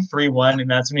winning 3-1, and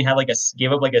that's when we had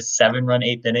gave up like a 7-run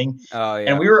 8th inning. Oh yeah.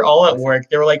 And we were all at work.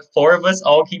 There were like 4 of us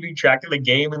all keeping track of the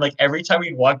game, and like every time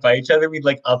we'd walk by each other, we'd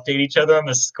like update each other on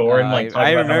the score and like talk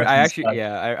about how much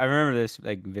I remember this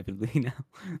like vividly now.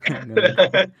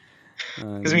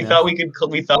 Because we thought we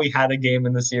thought we had a game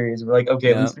in the series. We're like,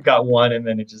 okay, at least we got one, and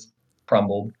then it just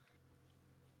crumbled.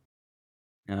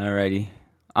 Alrighty.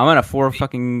 I'm on a 4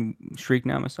 fucking streak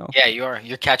now myself. Yeah, you are.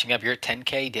 You're catching up. You're at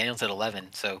 10K. Daniel's at 11.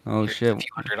 So you're shit. A few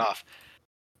hundred off.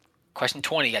 Question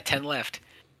 20. You got 10 left.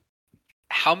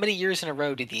 How many years in a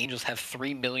row did the Angels have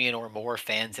 3 million or more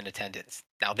fans in attendance?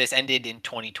 Now, this ended in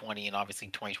 2020, and obviously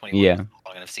 2021 was a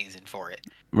long enough season for it.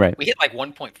 Right. We hit like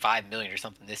 1.5 million or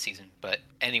something this season. But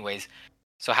anyways,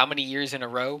 so how many years in a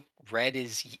row? Red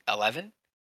is 11.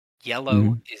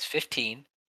 Yellow is 15.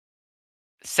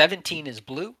 17 is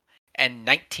blue. And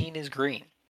 19 is green.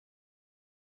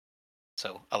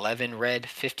 So 11 red,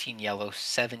 15 yellow,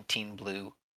 17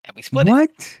 blue, and we split it.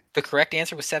 What? The correct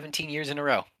answer was 17 years in a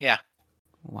row. Yeah.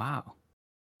 Wow.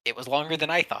 It was longer than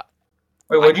I thought.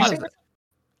 Wait, what did you say?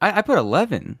 I put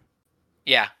 11.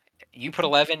 Yeah. You put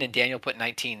 11 and Daniel put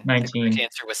 19. 19. The correct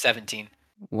answer was 17.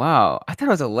 Wow. I thought it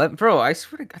was 11. Bro, I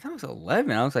swear I thought it was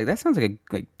 11. I was like, that sounds like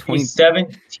 20.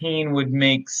 17 would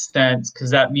make sense because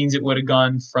that means it would have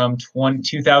gone from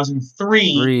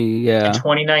 2003 to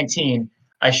 2019.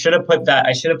 I should have put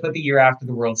the year after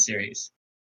the World Series.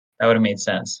 That would have made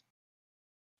sense.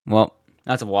 Well,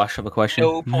 that's a wash of a question.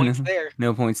 No points there.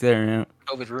 No points there. Yeah.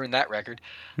 COVID ruined that record.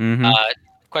 Mm-hmm.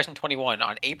 Question 21.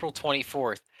 On April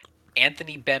 24th,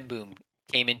 Anthony Bemboom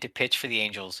came in to pitch for the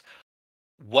Angels.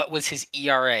 What was his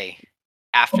ERA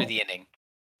after the inning?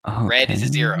 Okay. Red is a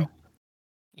 0.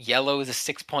 Yellow is a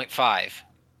 6.5.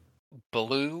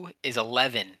 Blue is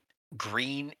 11.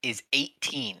 Green is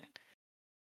 18.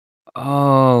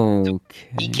 Oh, so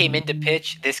he came in to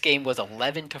pitch. This game was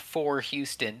 11-4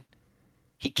 Houston.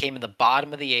 He came in the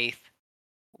bottom of the 8th.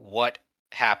 What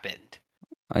happened?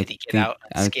 Did he get out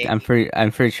unscathed?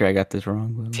 I'm pretty sure I got this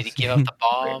wrong. Did he give up the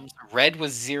bombs? Red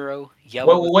was 0.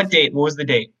 Yellow. What date? What was the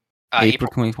date?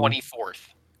 April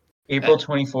 24th. April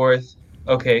 24th.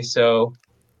 Okay, so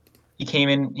he came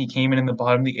in in the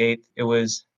bottom of the 8th. It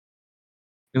was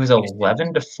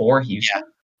 11-4 Houston.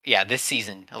 Yeah, this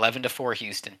season 11-4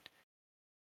 Houston.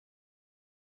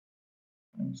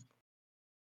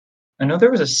 I know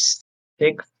there was a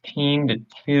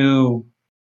 16-2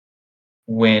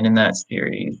 win in that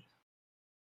series.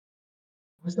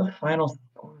 What was the final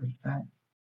score of that?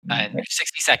 And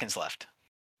 60 seconds left.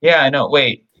 Yeah, I know.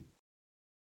 Wait.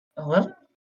 11?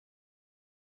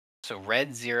 So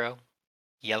red 0,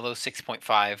 yellow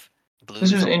 6.5, blue.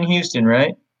 This was in Houston,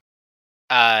 right?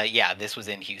 Yeah, this was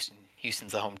in Houston.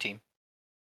 Houston's the home team.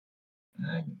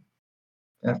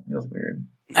 That feels weird.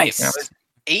 Nice. It was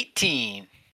 18.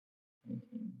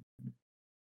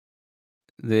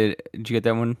 Did you get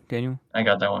that one, Daniel? I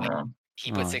got that one wrong.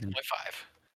 He put 6.5.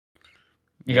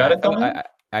 You got it though?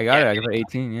 I got it. I got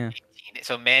 18. Yeah. 18.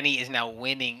 So Manny is now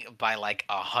winning by like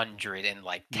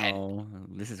 110. Oh,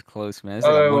 this is close, man.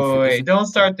 Wait! Don't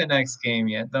start the next game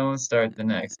yet. Don't start the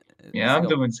next. Yeah, I'm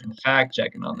doing some fact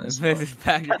checking on this. This is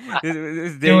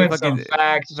doing some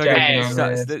fact checking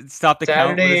on this. Stop the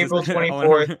count. Saturday, April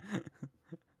 24th.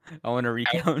 I want to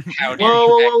recount.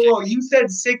 Whoa! You said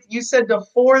 6. You said to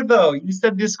 4 though. You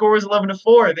said the score was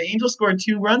 11-4. The Angels scored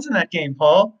 2 runs in that game,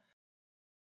 Paul.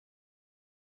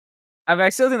 I mean, I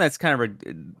still think that's kind of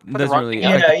doesn't really.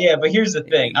 Yeah. But here's the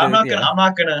thing. I'm not gonna.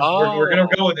 We're gonna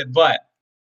go with it. But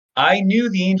I knew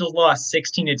the Angels lost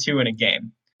 16-2 in a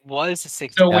game. Was a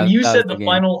 16. So when you said the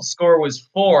final score was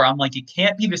 4, I'm like, it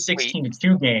can't be the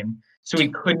 16-2 game. So he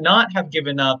could not have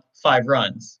given up 5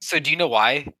 runs. So do you know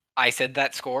why I said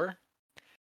that score?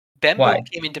 Bembo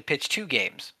came in to pitch 2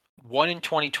 games, one in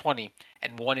 2020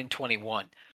 and one in 21.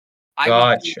 I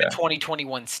was doing the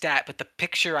 2021 stat, but the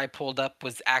picture I pulled up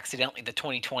was accidentally the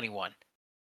 2021.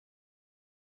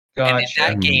 Gotcha. And in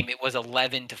that game, it was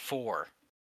 11-4.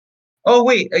 Oh,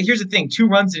 wait. Here's the thing. 2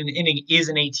 runs in an inning is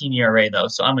an 18 ERA, though,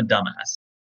 so I'm a dumbass.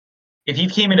 If he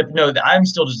came in no, I'm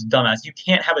still just a dumbass. You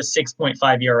can't have a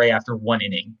 6.5 ERA after 1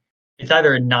 inning. It's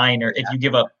either a 9 or if you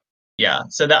give up. Yeah,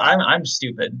 so that I'm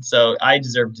stupid. So I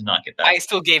deserve to not get that. I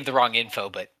still gave the wrong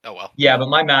info, but oh well. Yeah, but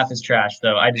my math is trash,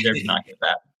 so I deserve to not get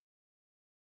that.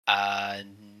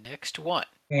 Next one.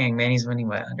 Dang, man, he's winning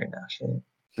by 100 now. Shit.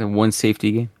 The one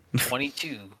safety game.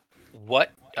 22.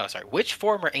 Which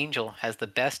former Angel has the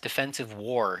best defensive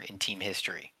WAR in team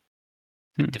history?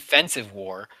 Defensive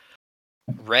WAR.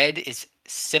 Red is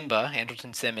Simba,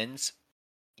 Andrelton Simmons.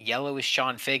 Yellow is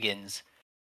Sean Figgins.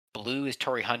 Blue is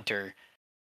Torrey Hunter.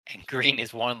 And green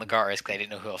is Juan Lagares, because I didn't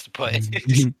know who else to put.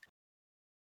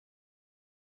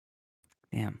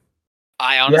 Damn.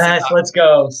 Let's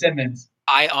go, Simmons.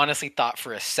 I honestly thought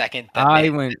for a second that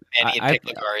Manny had picked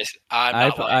Lagares.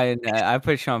 I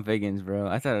put Sean Figgins, bro.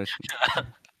 I thought it was.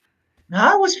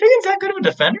 Was Figgins that good of a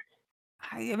defender?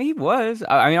 I mean, he was.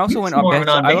 I mean, also went off.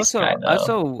 I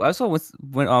also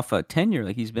went off tenure.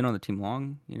 Like he's been on the team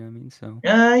long. You know what I mean? So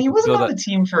he wasn't on the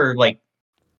team for like.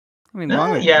 I mean,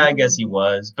 I guess he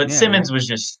was. But Simmons was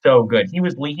just so good. He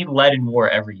led in WAR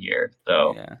every year.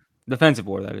 So yeah, defensive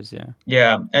WAR that is. Yeah.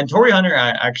 Yeah, and Torrey Hunter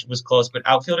actually was close, but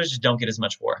outfielders just don't get as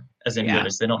much WAR as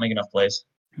infielders. They don't make enough plays.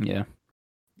 Yeah.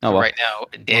 Oh well. Right now,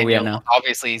 Daniel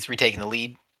obviously is retaking the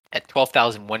lead at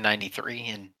 12,193,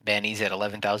 and Manny's at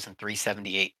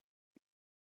 11,378.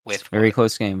 With very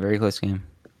close game. Very close game.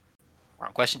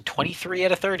 Wrong question. 23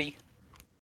 out of 30.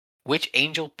 Which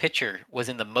Angel pitcher was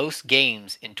in the most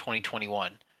games in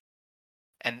 2021?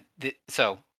 And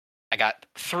so I got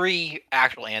 3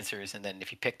 actual answers, and then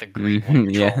if you pick the green one,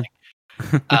 you're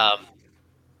trolling.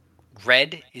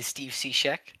 Red is Steve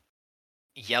Cishek.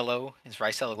 Yellow is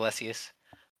Raisel Iglesias.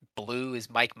 Blue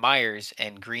is Mike Myers,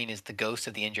 and green is the ghost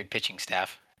of the injured pitching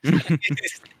staff.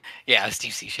 Yeah,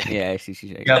 Steve Cishek. Yeah, Steve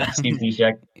Cishek. Yep, Steve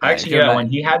Cishek. Actually, when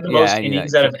he had the most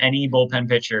innings out of any bullpen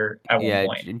pitcher at one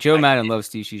point. Joe Madden loves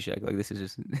Steve Cishek. Like this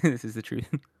is the truth.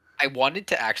 I wanted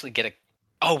to actually get a.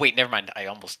 Oh wait, never mind. I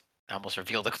almost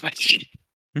revealed the question.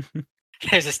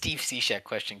 There's a Steve Cishek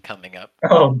question coming up.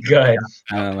 Oh, good.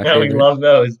 We love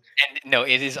those. And no,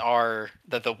 it is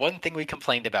the one thing we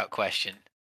complained about question.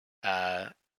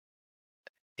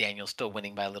 Daniel's still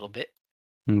winning by a little bit.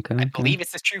 Okay. I believe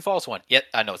it's this true false one. No,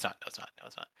 it's not. No, it's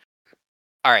not.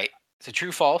 All right. So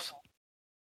true false.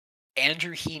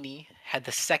 Andrew Heaney had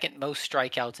the second most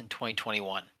strikeouts in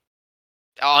 2021.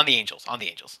 On the Angels.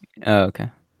 Oh, okay.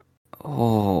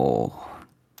 Oh.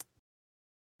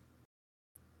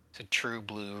 So true,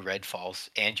 blue, red, false.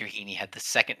 Andrew Heaney had the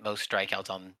second most strikeouts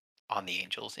on the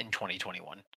Angels in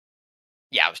 2021.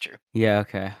 Yeah, it was true. Yeah,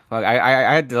 okay. Well,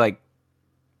 I had to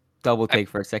double take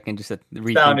for a second just to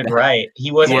rethink. Sounded right.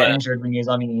 He wasn't injured when he was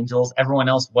on the Angels. Everyone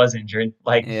else was injured.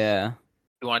 Yeah.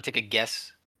 You want to take a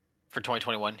guess for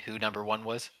 2021 who number 1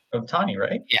 was? Ohtani,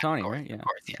 right? Yeah, Ohtani, right? Yeah. Of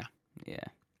course, yeah.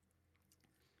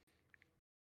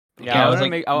 Yeah, I was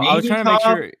trying to make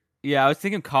sure. Yeah, I was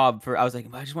thinking Cobb I was like,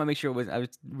 I just want to make sure I was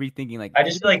rethinking I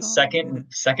just feel like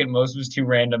second most was too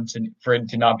random for it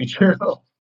to not be true.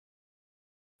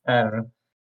 I don't know.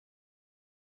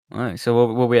 All right, so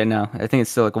what are we at now? I think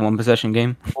it's still a 1 possession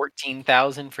game.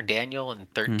 14,000 for Daniel and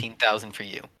 13,000 for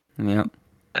you. Yep.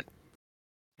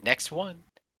 Next one.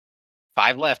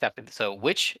 5 left after this. So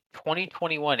which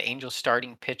 2021 Angels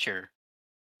starting pitcher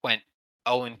went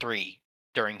 0-3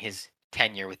 during his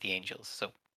tenure with the Angels?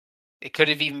 So it could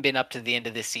have even been up to the end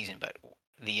of this season, but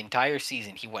the entire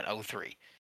season he went 0-3.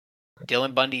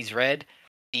 Dylan Bundy's red,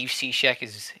 Steve Cishek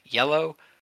is yellow,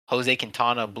 Jose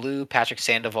Quintana blue, Patrick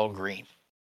Sandoval green.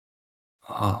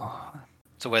 Oh.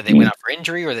 So whether they went out for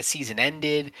injury or the season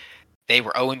ended, they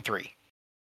were 0-3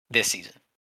 this season.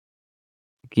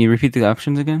 Can you repeat the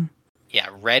options again? Yeah,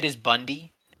 red is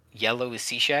Bundy, yellow is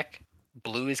Cishek,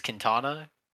 blue is Quintana,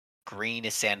 green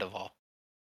is Sandoval.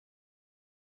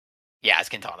 Yeah, it's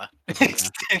Quintana.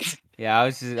 Yeah, I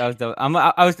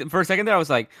was for a second there. I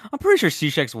was like, I'm pretty sure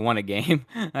Cishek's won a game.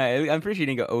 I'm pretty sure he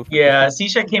didn't go 0. Yeah,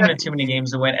 Cishek came in too many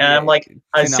games to win, and I'm like,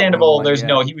 Sandoval.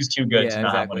 He was too good to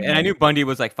not have one. And I knew Bundy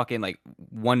was fucking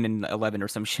 1-11 or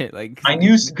some shit. I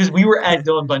knew because we were at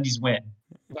Dylan Bundy's win.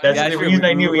 That's the reason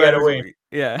I knew he had a win.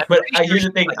 Yeah, but here's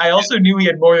the thing: I also knew he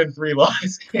had more than 3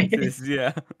 losses.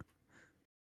 Yeah.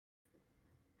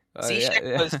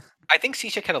 Cishek was. I think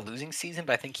Cishek had a losing season,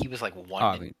 but I think he was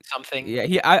 1 something. Yeah,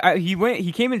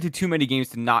 he came into too many games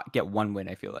to not get 1 win.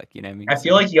 I feel like, you know what I mean. I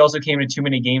feel like he also came into too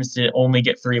many games to only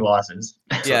get 3 losses.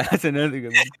 Yeah, that's another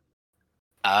good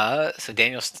one. So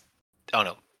Daniel's. Oh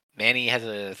no, Manny has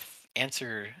a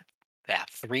answer Yeah,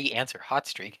 3-answer hot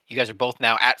streak. You guys are both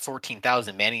now at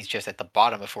 14,000. Manny's just at the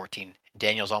bottom of 14.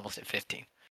 Daniel's almost at 15.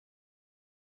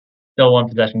 Still one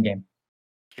possession game.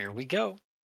 Here we go.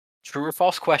 True or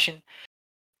false question.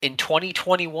 In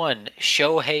 2021,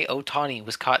 Shohei Ohtani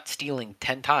was caught stealing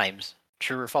 10 times.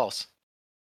 True or false?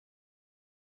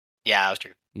 Yeah, that was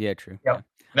true. Yeah, true. Yep.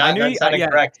 Yeah. I knew that sounded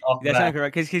correct. That sounded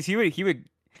correct because he would.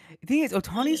 The thing is,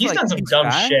 Ohtani's he's like done some dumb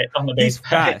fast. shit on the base. He's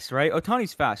fast, right?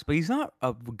 Ohtani's fast, but he's not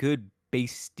a good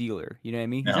base stealer. You know what I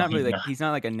mean? He's not really he's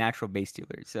not like a natural base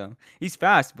stealer. So he's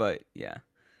fast, but yeah.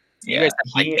 You guys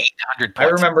have like 800 points. I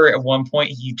remember at one point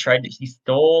he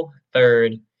stole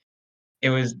third. I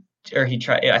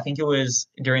think it was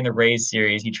during the Rays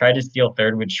series. He tried to steal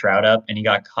third with Trout up, and he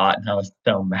got caught, and I was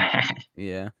so mad.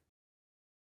 Yeah.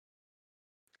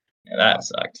 Yeah, that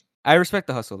sucked. I respect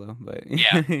the hustle though, but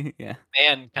yeah, yeah.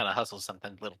 Man kind of hustles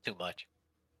sometimes a little too much.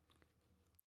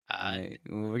 Right.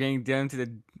 We're getting down to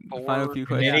the final few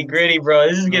questions. Nitty gritty, bro.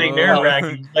 This is getting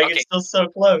nerve-wracking. Like it's still so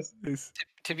close.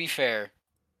 To be fair,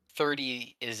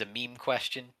 30 is a meme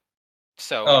question.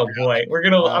 So. Oh boy,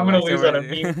 I'm gonna lose on a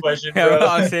meme question, bro.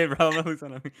 I'll say, bro, I'm gonna lose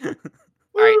on a meme.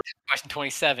 All right, question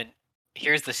 27.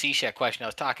 Here's the Cishek question I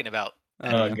was talking about.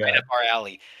 Right up our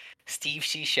alley. Steve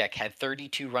Cishek had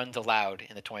 32 runs allowed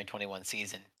in the 2021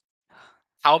 season.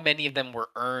 How many of them were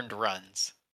earned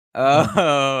runs? Oh,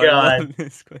 God. I love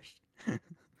this question.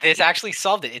 This actually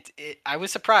solved it. I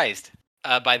was surprised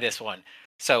by this one.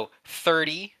 So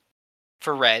 30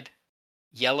 for red,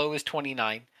 yellow is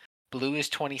 29, blue is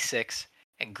 26,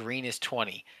 and green is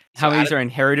 20. So how many are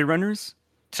inherited runners?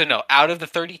 So no, out of the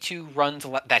 32 runs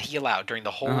that he allowed during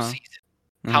the whole season,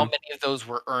 how many of those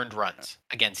were earned runs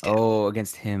against him? Oh,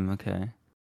 against him. Okay.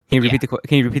 Can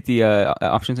you repeat the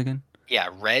options again? Yeah,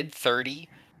 red 30,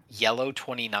 yellow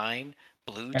 29,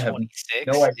 blue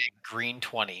 26, and green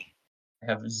 20. I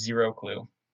have zero clue.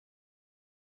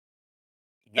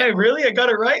 Yep. Hey, really? I got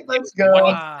it right? Let's go.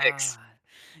 26.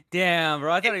 Damn,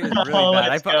 bro. I thought he was really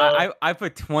bad. I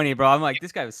put 20, bro. I'm like,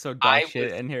 this guy was so dog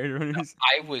shit and inherited runners.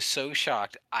 I was so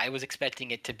shocked. I was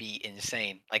expecting it to be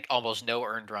insane. Like almost no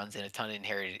earned runs and a ton of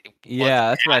inherited. Yeah,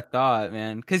 that's what I thought,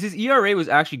 man. Because his ERA was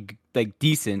actually like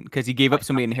decent because he gave up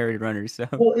so many inherited runners. So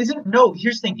well,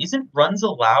 here's the thing. Isn't runs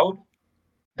allowed?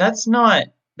 That's not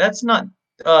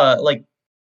like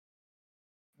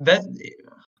that.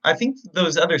 I think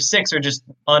those other 6 are just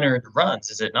unearned runs,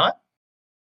 is it not?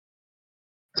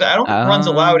 I don't think runs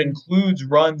allowed includes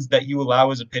runs that you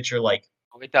allow as a pitcher. Like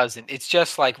it doesn't. It's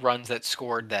just like runs that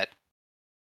scored that.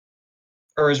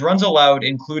 Or is runs allowed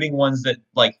including ones that,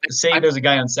 like, say there's a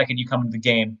guy on second, you come to the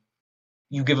game,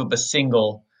 you give up a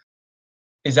single.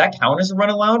 Does that count as a run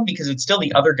allowed? Because it's still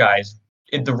the other guys.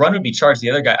 The run would be charged to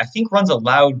the other guy. I think runs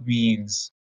allowed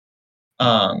means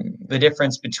the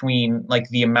difference between like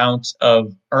the amount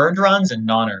of earned runs and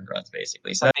non-earned runs,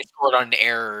 basically. So they scored on an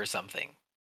error or something.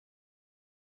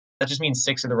 That just means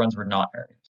 6 of the runs were not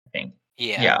earned, I think.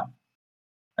 Yeah.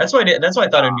 That's why I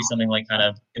thought it'd be something like kind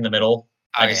of in the middle.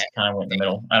 I just kind of went in the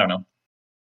middle. I don't know.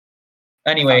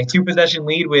 Anyway, 2 possession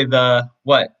lead with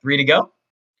 3 to go?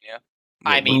 Yeah.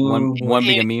 I mean, one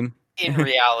being a meme. In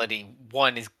reality,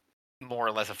 1 is more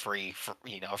or less a free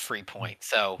point.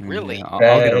 So really, I'll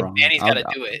get it wrong. Manny's got to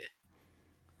do it.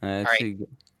 All right.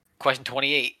 Question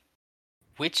 28.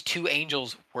 Which 2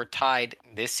 Angels were tied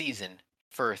this season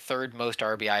for third most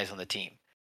RBIs on the team?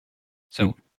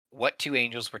 So what 2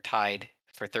 Angels were tied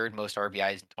for third most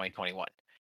RBIs in 2021?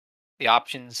 The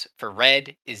options for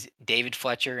red is David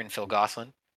Fletcher and Phil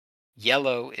Gosselin.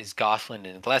 Yellow is Gosselin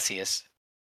and Iglesias.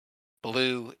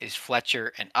 Blue is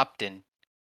Fletcher and Upton.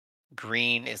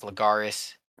 Green is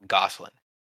Lagares and Gosselin.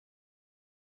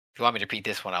 If you want me to repeat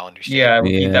this one, I'll understand. Yeah,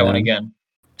 repeat that one again.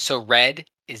 So red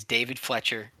is David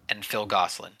Fletcher and Phil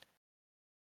Gosselin.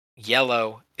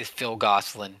 Yellow is Phil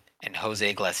Gosselin and Jose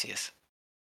Iglesias.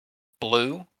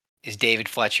 Blue is David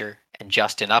Fletcher and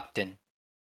Justin Upton.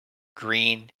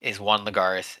 Green is Juan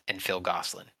Lagares and Phil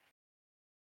Gosselin.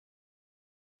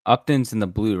 Upton's in the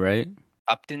blue, right?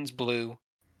 Upton's blue.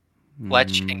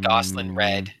 Fletch and Gosselin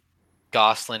red.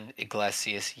 Gosselin,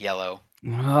 Iglesias yellow.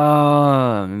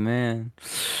 Oh, man.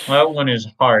 That one is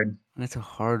hard. That's a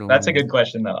hard one. That's a good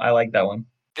question, though. I like that one.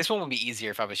 This one would be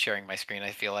easier if I was sharing my screen,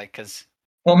 I feel like, because...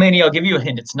 Well, Manny, I'll give you a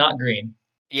hint. It's not green.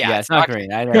 Yeah, it's not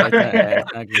green. I know.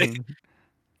 It's not green.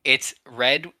 It's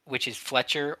red, which is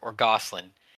Fletcher or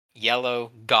Gosselin.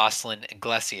 Yellow, Gosselin,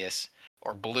 Iglesias.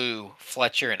 Or blue,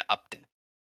 Fletcher and Upton.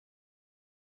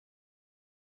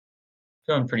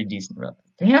 Feeling pretty decent.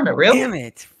 Damn it, really? Damn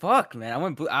it. Fuck, man. I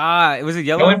went blue. It was a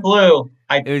yellow? I went blue.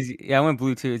 I went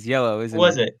blue, too. It's yellow, isn't it? What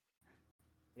was it?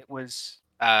 It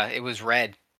was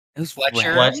red. It was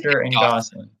Fletcher and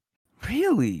Gosselin.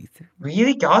 Really?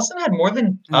 Really? Gosselin had more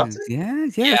than Upton? Yeah,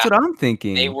 that's what I'm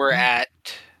thinking. They were at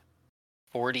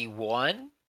 41.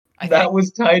 That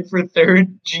was tied for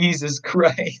third. Jesus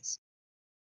Christ.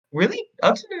 Really?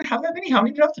 Upton didn't have that many? How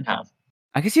many did Upton have?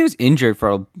 I guess he was injured for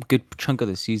a good chunk of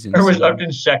the season. Or was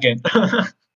Upton second?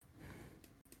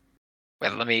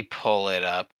 Wait, let me pull it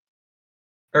up.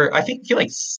 Or I feel like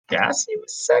Stassi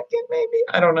was second, maybe?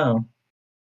 I don't know.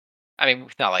 I mean,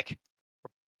 it's not like,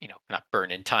 not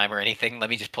burning time or anything. Let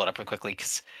me just pull it up real quickly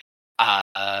because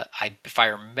if I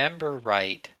remember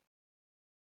right,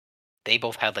 they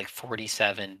both had like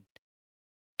 47,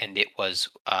 and it was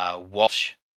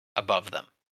Walsh above them,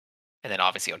 and then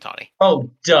obviously Ohtani. Oh,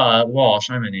 duh, Walsh.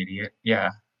 I'm an idiot. Yeah.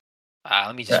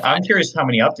 Let me just. I'm curious how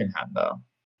many Upton had though.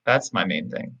 That's my main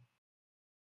thing.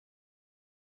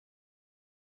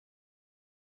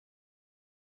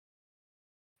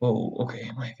 Oh, okay.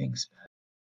 My thing's bad.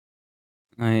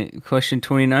 All right, question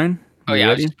 29. Oh yeah,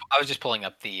 I was just pulling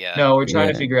up the. No, we're trying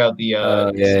to figure out the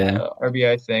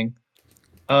RBI thing.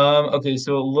 Okay,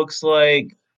 so it looks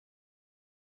like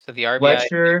the RBI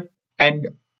Fletcher and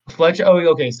Fletcher. Oh,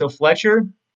 okay. So Fletcher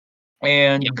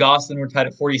and Gosselin were tied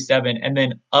at 47, and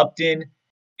then Upton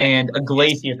and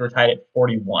Iglesias were tied at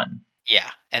 41. Yeah,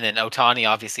 and then Ohtani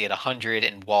obviously at 100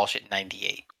 and Walsh at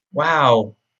 98.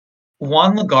 Wow.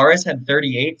 Juan Lagares had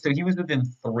 38, so he was within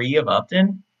 3 of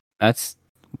Upton. That's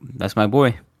my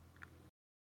boy.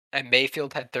 And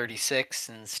Mayfield had 36,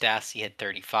 and Stassi had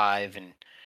 35, and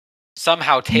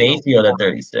somehow Taylor Mayfield had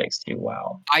 36 too.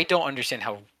 Wow. I don't understand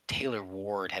how Taylor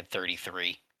Ward had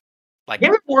 33. Like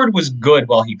Taylor Ward was good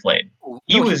while he played.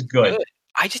 He was good.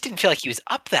 I just didn't feel like he was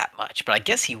up that much, but I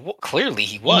guess clearly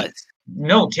he was.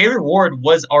 No, Taylor Ward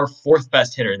was our 4th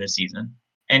best hitter this season,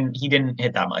 and he didn't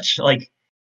hit that much. Like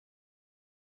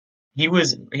he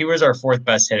was our 4th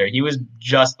best hitter. He was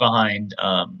just behind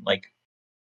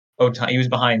Ohtani. He was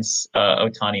behind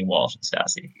Ohtani, Walsh, and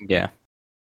Stassi. Yeah.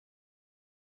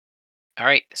 All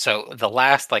right, so the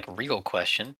last real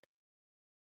question.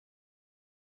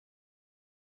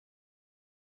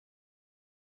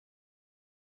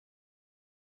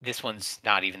 This one's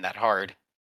not even that hard.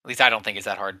 At least I don't think it's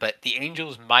that hard. But the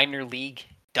Angels minor league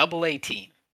AA team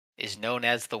is known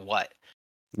as the what?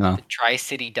 No. The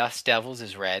Tri-City Dust Devils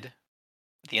is red.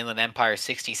 The Inland Empire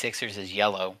 66ers is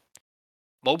yellow.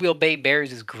 Mobile Bay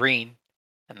Bears is green.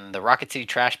 And the Rocket City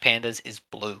Trash Pandas is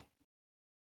blue.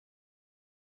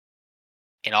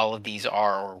 And all of these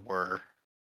are or were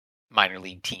minor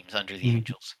league teams under the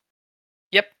Angels.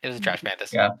 Yep, it was the Trash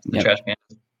Pandas. Yeah, the Trash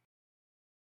Pandas.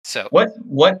 So what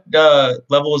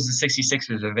level is the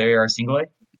 66ers? Are they our single A?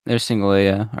 They're single A,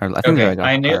 yeah. I think they're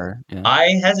I knew. yeah.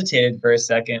 I hesitated for a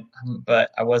second,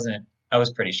 but I wasn't. I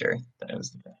was pretty sure that it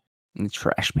was the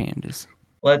Trash Pandas.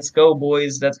 Let's go,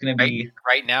 boys. That's gonna be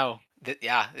right now.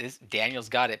 Daniel's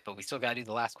got it, but we still gotta do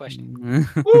the last question.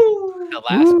 Woo! The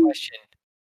last question.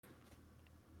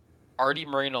 Artie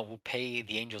Moreno will pay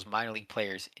the Angels minor league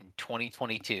players in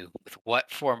 2022 with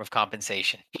what form of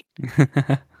compensation?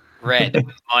 Red,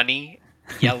 money.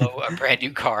 Yellow, a brand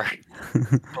new car.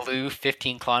 Blue,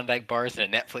 15 Klondike bars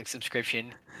and a Netflix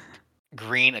subscription.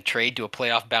 Green, a trade to a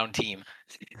playoff-bound team.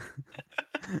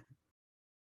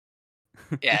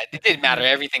 Yeah, it didn't matter.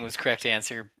 Everything was correct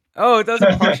answer. Oh, that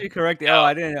was partially correct. No. Oh,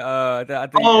 I didn't.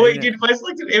 Wait, dude! If I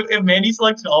selected, if Manny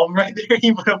selected all of them right there,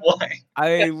 he would have won.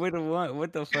 I would have won.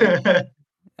 What the fuck?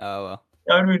 Oh well.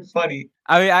 That would have been funny.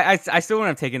 I mean, I still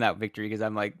wouldn't have taken that victory because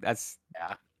I'm like, that's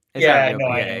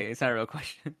It's not a real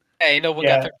question. Hey, no one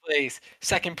got third place.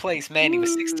 Second place, Manny with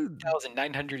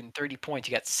 16,930 points.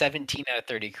 You got 17 out of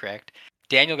 30 correct.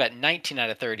 Daniel got 19 out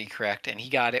of 30 correct, and he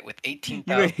got it with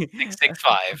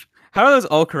 18,665. How are those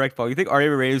all correct, Paul? You think Artie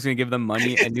Moreno is going to give them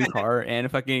money, a new car, and a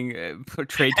fucking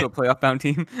trade to a playoff-bound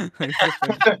team?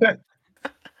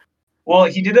 Well,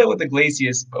 he did that with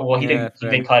Iglesias. Well, he didn't.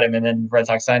 They cut him, and then Red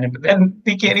Sox signed him. But then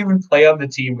he can't even play on the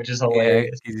team, which is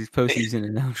hilarious. Yeah, he's postseason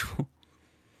ineligible.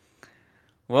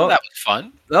 Well, that was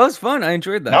fun. That was fun. I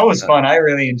enjoyed that. That was fun. I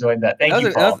really enjoyed that. Thank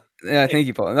you, Paul. Thank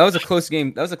you, Paul. That was a close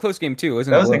game. That was a close game too,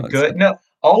 wasn't it? That was a good. No,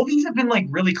 all of these have been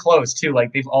really close too.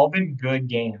 They've all been good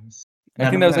games. I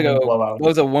think that was a blowout. That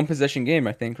was a one possession game,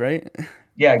 I think, right?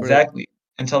 Yeah, exactly.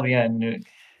 Until the end.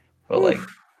 But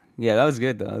yeah, that was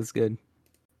good though. That was good.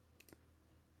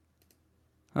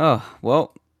 Oh,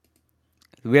 well.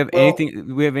 Do we have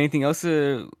anything else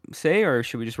to say, or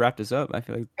should we just wrap this up? I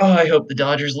feel like. Oh, I hope the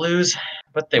Dodgers lose,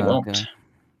 but they won't. Okay.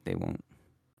 They won't.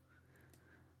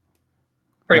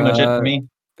 Pretty much it for me.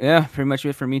 Yeah, pretty much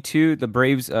it for me too. The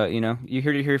Braves, you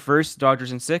heard it here first.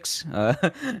 Dodgers in 6. Braves.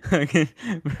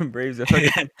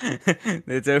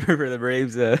 It's over for the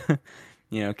Braves.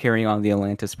 Carrying on the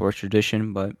Atlanta sports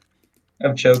tradition, but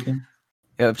of choking.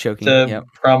 Yeah, of choking. To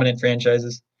prominent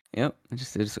franchises. Yep.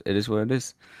 It is what it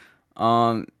is.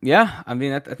 Yeah, I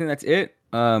mean, I think that's it.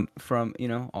 From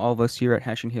all of us here at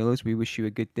Hashin Halos, we wish you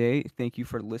a good day. Thank you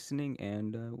for listening,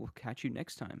 and we'll catch you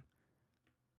next time.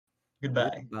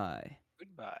 Goodbye. Goodbye.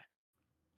 Goodbye.